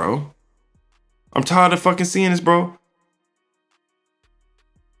PSA, bro. I'm tired of fucking seeing this, bro.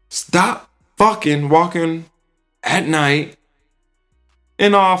 Stop fucking walking at night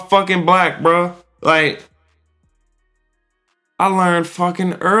in all fucking black, bro. Like, I learned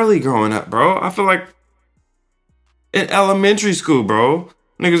fucking early growing up, bro. I feel like in elementary school, bro,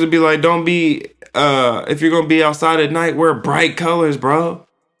 niggas would be like, don't be, if you're gonna be outside at night, wear bright colors, bro.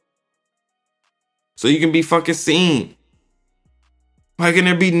 So you can be fucking seen. Why can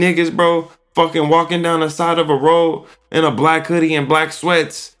there be niggas, bro, fucking walking down the side of a road in a black hoodie and black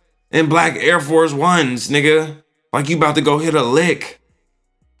sweats and black Air Force Ones, nigga? Like you about to go hit a lick.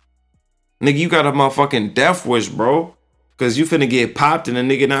 Nigga, you got a motherfucking death wish, bro. Cause you finna get popped and a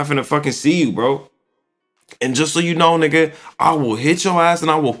nigga not finna fucking see you, bro. And just so you know, nigga, I will hit your ass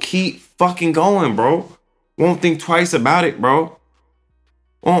and I will keep fucking going, bro. Won't think twice about it, bro.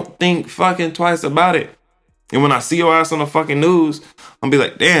 Won't think fucking twice about it. And when I see your ass on the fucking news, I'm be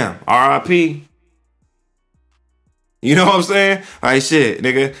like, damn, R.I.P. You know what I'm saying? Like, shit,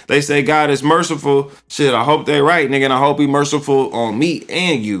 nigga. They say God is merciful. Shit, I hope they right, nigga. And I hope he merciful on me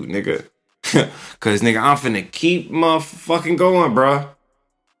and you, nigga. Cause, nigga, I'm finna keep motherfucking going, bro.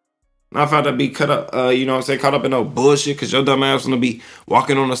 Not about to be cut up, you know what I'm saying, caught up in no bullshit, cause your dumb ass gonna be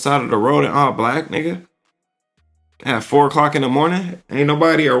walking on the side of the road in all black, nigga. At 4 o'clock in the morning, ain't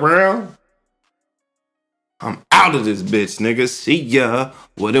nobody around. I'm out of this bitch, nigga. See ya.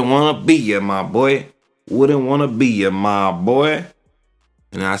 Wouldn't wanna be ya, my boy. Wouldn't wanna be ya, my boy.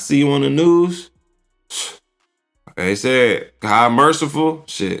 And I see you on the news. Like they said, God merciful.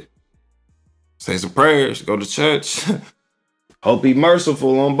 Shit. Say some prayers. Go to church. Hope he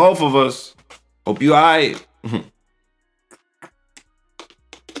merciful on both of us. Hope you alright.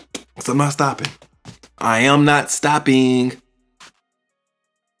 So I'm not stopping. I am not stopping.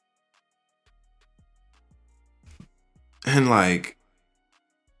 And like,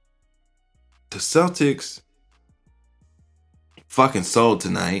 the Celtics fucking sold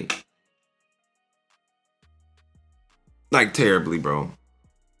tonight. Like, terribly, bro.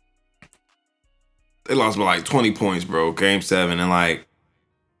 They lost by like 20 points, bro. Game 7. And like,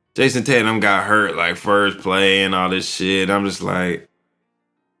 Jason Tatum got hurt like first play and all this shit. I'm just like,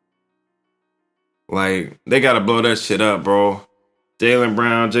 they gotta blow that shit up, bro. Jaylen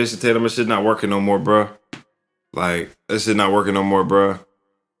Brown, Jason Tatum, that shit not working no more, bro. Like, that shit not working no more, bro.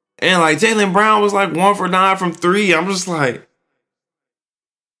 And like, Jaylen Brown was like 1 for 9 from 3. I'm just like,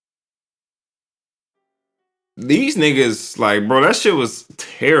 these niggas, like, bro, that shit was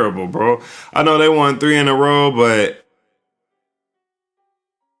terrible, bro. I know they won 3 in a row, but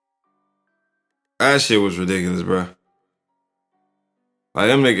that shit was ridiculous, bro. Like,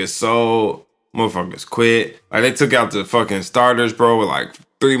 them niggas sold, motherfuckers quit. Like, they took out the fucking starters, bro, with like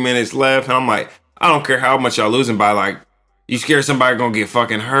 3 minutes left. And I'm like, I don't care how much y'all losing by. Like, you scared somebody gonna get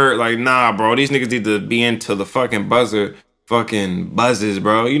fucking hurt? Like, nah, bro. These niggas need to be into the fucking buzzer, fucking buzzes,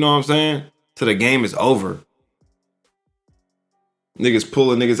 bro. You know what I'm saying? Till the game is over. Niggas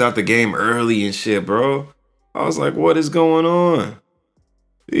pulling niggas out the game early and shit, bro. I was like, what is going on?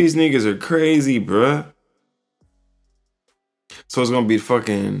 These niggas are crazy, bruh. So it's gonna be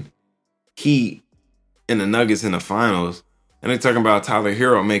fucking Heat and the Nuggets in the finals. And they talking about Tyler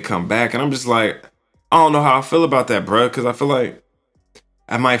Hero may come back. And I'm just like, I don't know how I feel about that, bruh. Because I feel like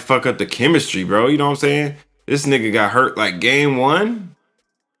I might fuck up the chemistry, bro. You know what I'm saying? This nigga got hurt like game 1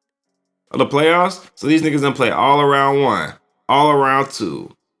 of the playoffs. So these niggas done play all around 1, all around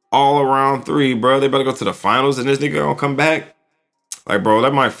 2, all around 3, bro. They better go to the finals and this nigga gonna come back. Like, bro,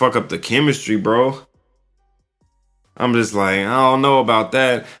 that might fuck up the chemistry, bro. I'm just like, I don't know about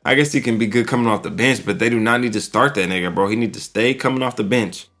that. I guess he can be good coming off the bench, but they do not need to start that nigga, bro. He need to stay coming off the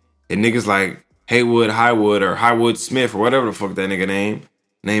bench. And niggas like Haywood, Highwood, or Highwood Smith, or whatever the fuck that nigga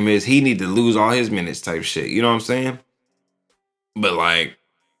name is, he need to lose all his minutes type shit. You know what I'm saying? But like,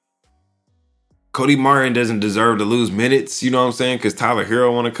 Cody Martin doesn't deserve to lose minutes, you know what I'm saying? Because Tyler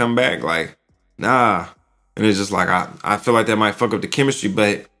Hero want to come back. Like, nah. And it's just like, I feel like that might fuck up the chemistry,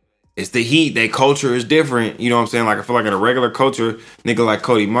 but it's the Heat. Their culture is different. You know what I'm saying? Like, I feel like in a regular culture, nigga like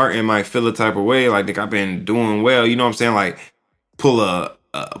Cody Martin might feel a type of way. Like, nigga, I've been doing well. You know what I'm saying? Like, pull a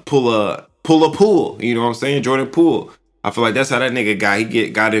Poole. You know what I'm saying? Jordan Poole. I feel like that's how that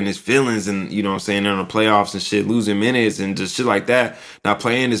nigga got in his feelings and, you know what I'm saying, in the playoffs and shit, losing minutes and just shit like that. Not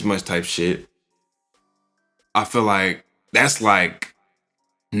playing as much type shit. I feel like that's like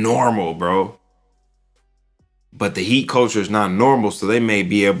normal, bro. But the Heat culture is not normal, so they may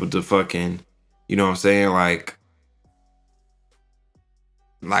be able to fucking, you know what I'm saying, like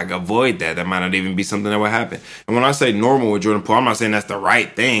avoid that. That might not even be something that would happen. And when I say normal with Jordan Poole, I'm not saying that's the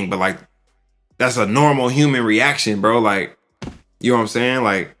right thing, but like, that's a normal human reaction, bro. Like, you know what I'm saying?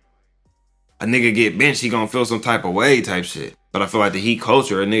 Like, a nigga get benched, he gonna feel some type of way type shit. But I feel like the Heat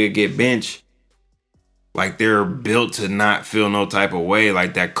culture, a nigga get benched, like, they're built to not feel no type of way.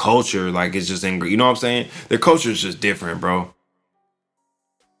 Like, that culture, like, it's just angry. You know what I'm saying? Their culture is just different, bro.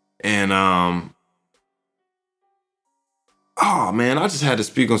 And, oh, man, I just had to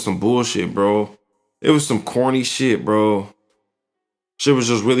speak on some bullshit, bro. It was some corny shit, bro. Shit was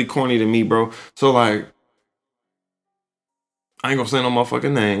just really corny to me, bro. So, like, I ain't gonna say no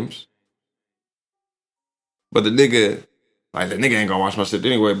motherfucking names. But the nigga ain't gonna watch my shit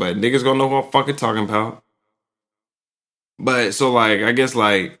anyway, but niggas gonna know who I'm fucking talking about. But, so, like, I guess,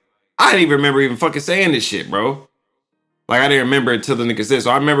 like, I didn't even remember even fucking saying this shit, bro. Like, I didn't remember it until the nigga said.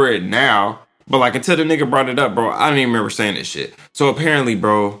 So I remember it now. But, like, until the nigga brought it up, bro, I didn't even remember saying this shit. So apparently,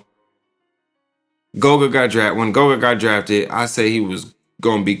 bro, when Goga got drafted, I said he was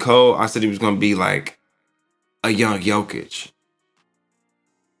gonna be cold. I said he was gonna be like a young Jokic.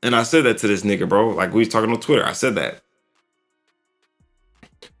 And I said that to this nigga, bro. Like, we was talking on Twitter. I said that.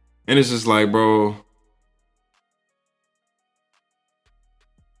 And it's just like, bro,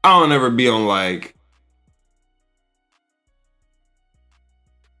 I don't ever be on, like,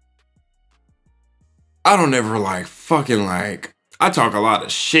 I don't ever like fucking like, I talk a lot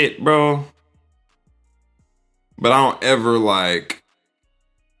of shit, bro. But I don't ever like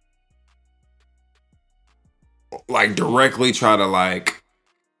directly try to like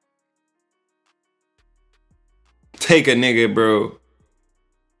take a nigga, bro,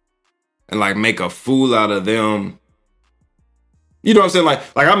 and like make a fool out of them. You know what I'm saying? Like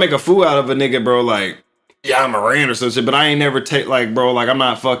I make a fool out of a nigga, bro, like, yeah, I'm a Morant or some shit, but I ain't never take like, bro, like I'm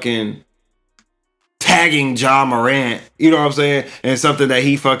not fucking tagging Ja Morant, you know what I'm saying? And something that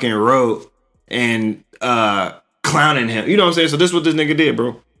he fucking wrote and clowning him. You know what I'm saying? So this is what this nigga did,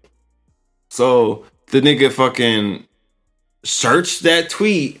 bro. So the nigga fucking searched that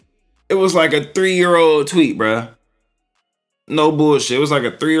tweet. It was like a 3-year-old tweet, bro. No bullshit. It was like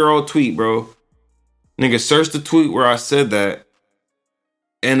a 3-year-old tweet, bro. Nigga searched the tweet where I said that.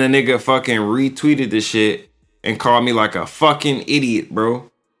 And the nigga fucking retweeted this shit and called me like a fucking idiot,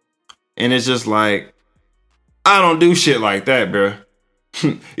 bro. And it's just like, I don't do shit like that, bro.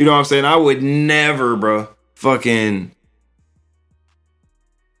 You know what I'm saying? I would never, bro, fucking,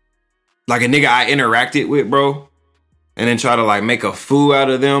 like a nigga I interacted with, bro, and then try to like make a fool out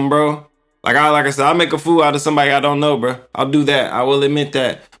of them, bro. Like I said, I'll make a fool out of somebody I don't know, bro. I'll do that. I will admit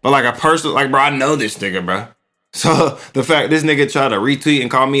that. But like a person, like, bro, I know this nigga, bro. So the fact this nigga tried to retweet and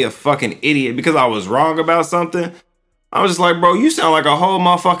call me a fucking idiot because I was wrong about something, I was just like, bro, you sound like a whole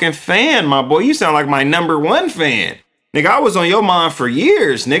motherfucking fan, my boy. You sound like my number one fan. Nigga, I was on your mind for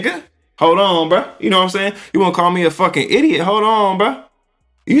years, nigga. Hold on, bro. You know what I'm saying? You want to call me a fucking idiot? Hold on, bro.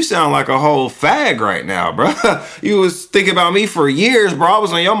 You sound like a whole fag right now, bro. You was thinking about me for years, bro. I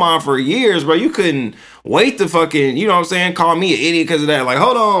was on your mind for years, bro. You couldn't wait to fucking, you know what I'm saying, call me an idiot because of that. Like,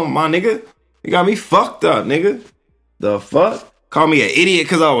 hold on, my nigga. You got me fucked up, nigga. The fuck? Call me an idiot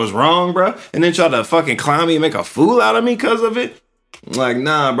because I was wrong, bro. And then try to fucking clown me and make a fool out of me because of it. Like,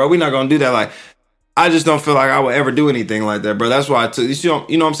 nah, bro. We not going to do that. Like, I just don't feel like I would ever do anything like that, bro. That's why I took, you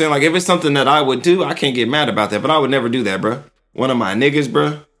know what I'm saying? Like, if it's something that I would do, I can't get mad about that. But I would never do that, bro. One of my niggas,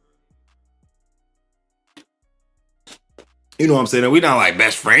 bro. You know what I'm saying? We not like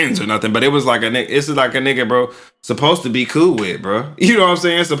best friends or nothing, but it was like a nigga. It's like a nigga, bro, supposed to be cool with, bro. You know what I'm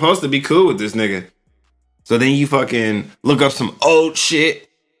saying? Supposed to be cool with this nigga. So then you fucking look up some old shit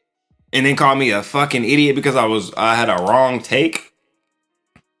and then call me a fucking idiot because I had a wrong take.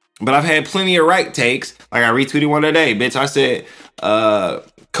 But I've had plenty of right takes. Like I retweeted one today, bitch. I said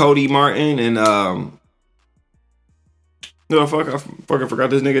Cody Martin and no, fuck, I fucking forgot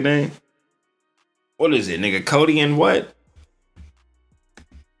this nigga name. What is it, nigga? Cody and what?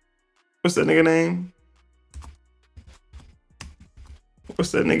 What's that nigga name?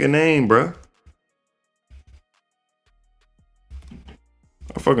 What's that nigga name, bro?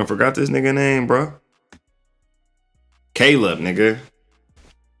 I fucking forgot this nigga name, bro. Caleb, nigga.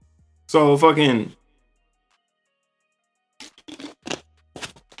 So fucking.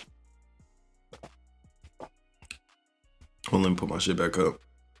 Well, let me put my shit back up.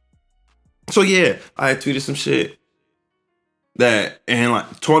 So yeah, I had tweeted some shit that in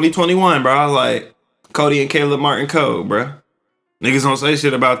like 2021, bro. I was like, Cody and Caleb Martin code, bro. Niggas don't say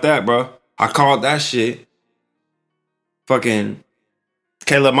shit about that, bro. I called that shit. Fucking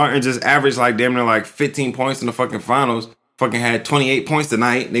Caleb Martin just averaged like damn near like 15 points in the fucking finals. Fucking had 28 points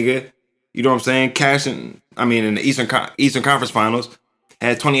tonight, nigga. You know what I'm saying? In the Eastern Conference Finals.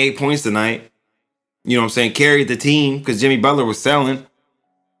 Had 28 points tonight. You know what I'm saying? Carried the team because Jimmy Butler was selling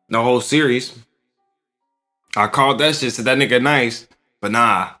the whole series. I called that shit, said that nigga nice. But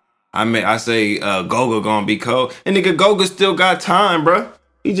nah, I say Goga gonna be cold. And nigga, Goga still got time, bro.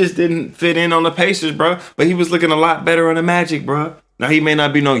 He just didn't fit in on the Pacers, bro. But he was looking a lot better on the Magic, bro. Now, he may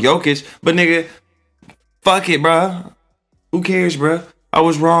not be no Jokic, but nigga, fuck it, bro. Who cares, bro? I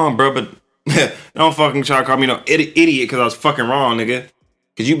was wrong, bro, but don't fucking try to call me no idiot because I was fucking wrong, nigga.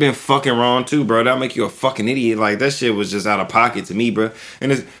 Because you been fucking wrong too, bro. That'll make you a fucking idiot. Like, that shit was just out of pocket to me, bro.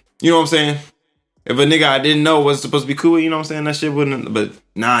 And it's, you know what I'm saying? If a nigga I didn't know was supposed to be cool, you know what I'm saying? That shit wouldn't, but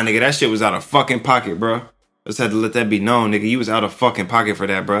nah, nigga, that shit was out of fucking pocket, bro. Just had to let that be known, nigga. You was out of fucking pocket for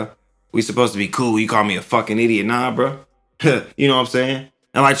that, bro. We supposed to be cool. You call me a fucking idiot. Nah, bro. You know what I'm saying?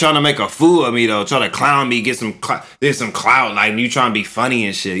 And like trying to make a fool of me, though. Try to clown me, get some clout, like you trying to be funny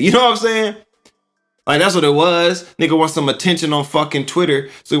and shit. You know what I'm saying? Like, that's what it was. Nigga wants some attention on fucking Twitter,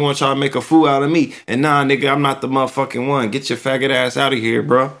 so he want to try to make a fool out of me. And nah, nigga, I'm not the motherfucking one. Get your faggot ass out of here,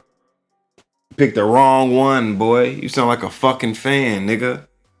 bro. Picked the wrong one, boy. You sound like a fucking fan, nigga.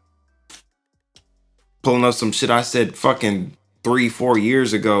 Pulling up some shit I said fucking 3-4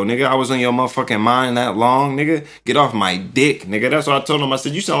 years ago, nigga. I was on your motherfucking mind that long, nigga. Get off my dick, nigga. That's what I told him. I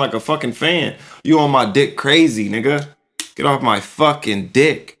said, you sound like a fucking fan. You on my dick crazy, nigga. Get off my fucking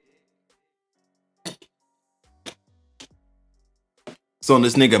dick. So on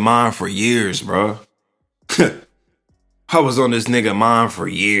this nigga mind for years, bro. I was on this nigga mind for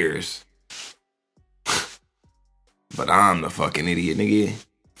years. But I'm the fucking idiot, nigga.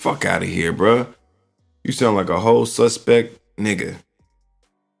 Fuck out of here, bro. You sound like a whole suspect nigga.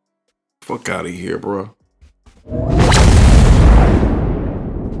 Fuck out of here, bro.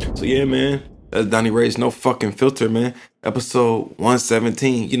 So yeah, man. That's Donnie Ray's No Fucking Filter, man. Episode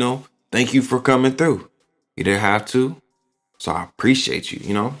 117, you know. Thank you for coming through. You didn't have to. So I appreciate you,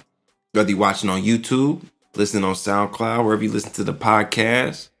 you know. Whether you're watching on YouTube, listening on SoundCloud, wherever you listen to the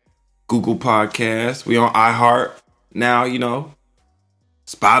podcast, Google Podcasts, we on iHeart now, you know.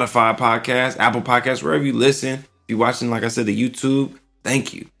 Spotify podcast, Apple Podcasts, wherever you listen. If you're watching, like I said, the YouTube,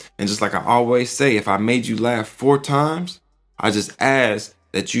 thank you. And just like I always say, if I made you laugh 4 times, I just ask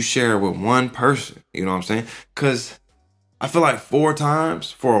that you share it with one person. You know what I'm saying? Because I feel like 4 times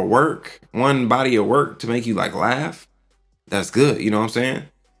for a work, one body of work to make you like laugh, that's good. You know what I'm saying?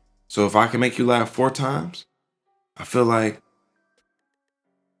 So if I can make you laugh 4 times, I feel like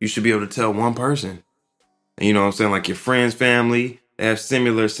you should be able to tell one person. And you know what I'm saying? Like your friends, family, they have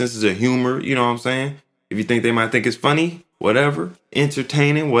similar senses of humor. You know what I'm saying? If you think they might think it's funny, whatever,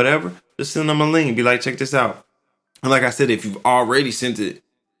 entertaining, whatever, just send them a link. Be like, check this out. And like I said, if you've already sent it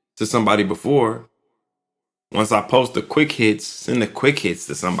to somebody before, once I post the quick hits, send the quick hits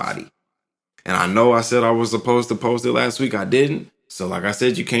to somebody. And I know I said I was supposed to post it last week. I didn't. So like I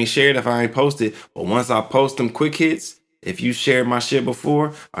said, you can't share it if I ain't post it. But once I post them quick hits, if you shared my shit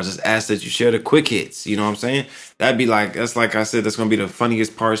before, I just ask that you share the quick hits. You know what I'm saying? That'd be like, that's like I said, that's going to be the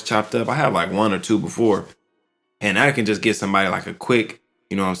funniest parts chopped up. I had like 1 or 2 before. And I can just get somebody like a quick,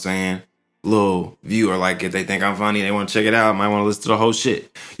 you know what I'm saying, little view. Or like if they think I'm funny, they want to check it out, might want to listen to the whole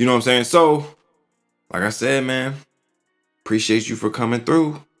shit. You know what I'm saying? So, like I said, man, appreciate you for coming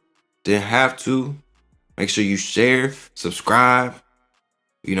through. Didn't have to. Make sure you share, subscribe.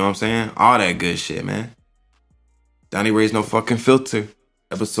 You know what I'm saying? All that good shit, man. Donnie Ray's No Fucking Filter.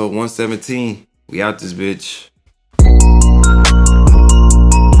 Episode 117. We out this bitch.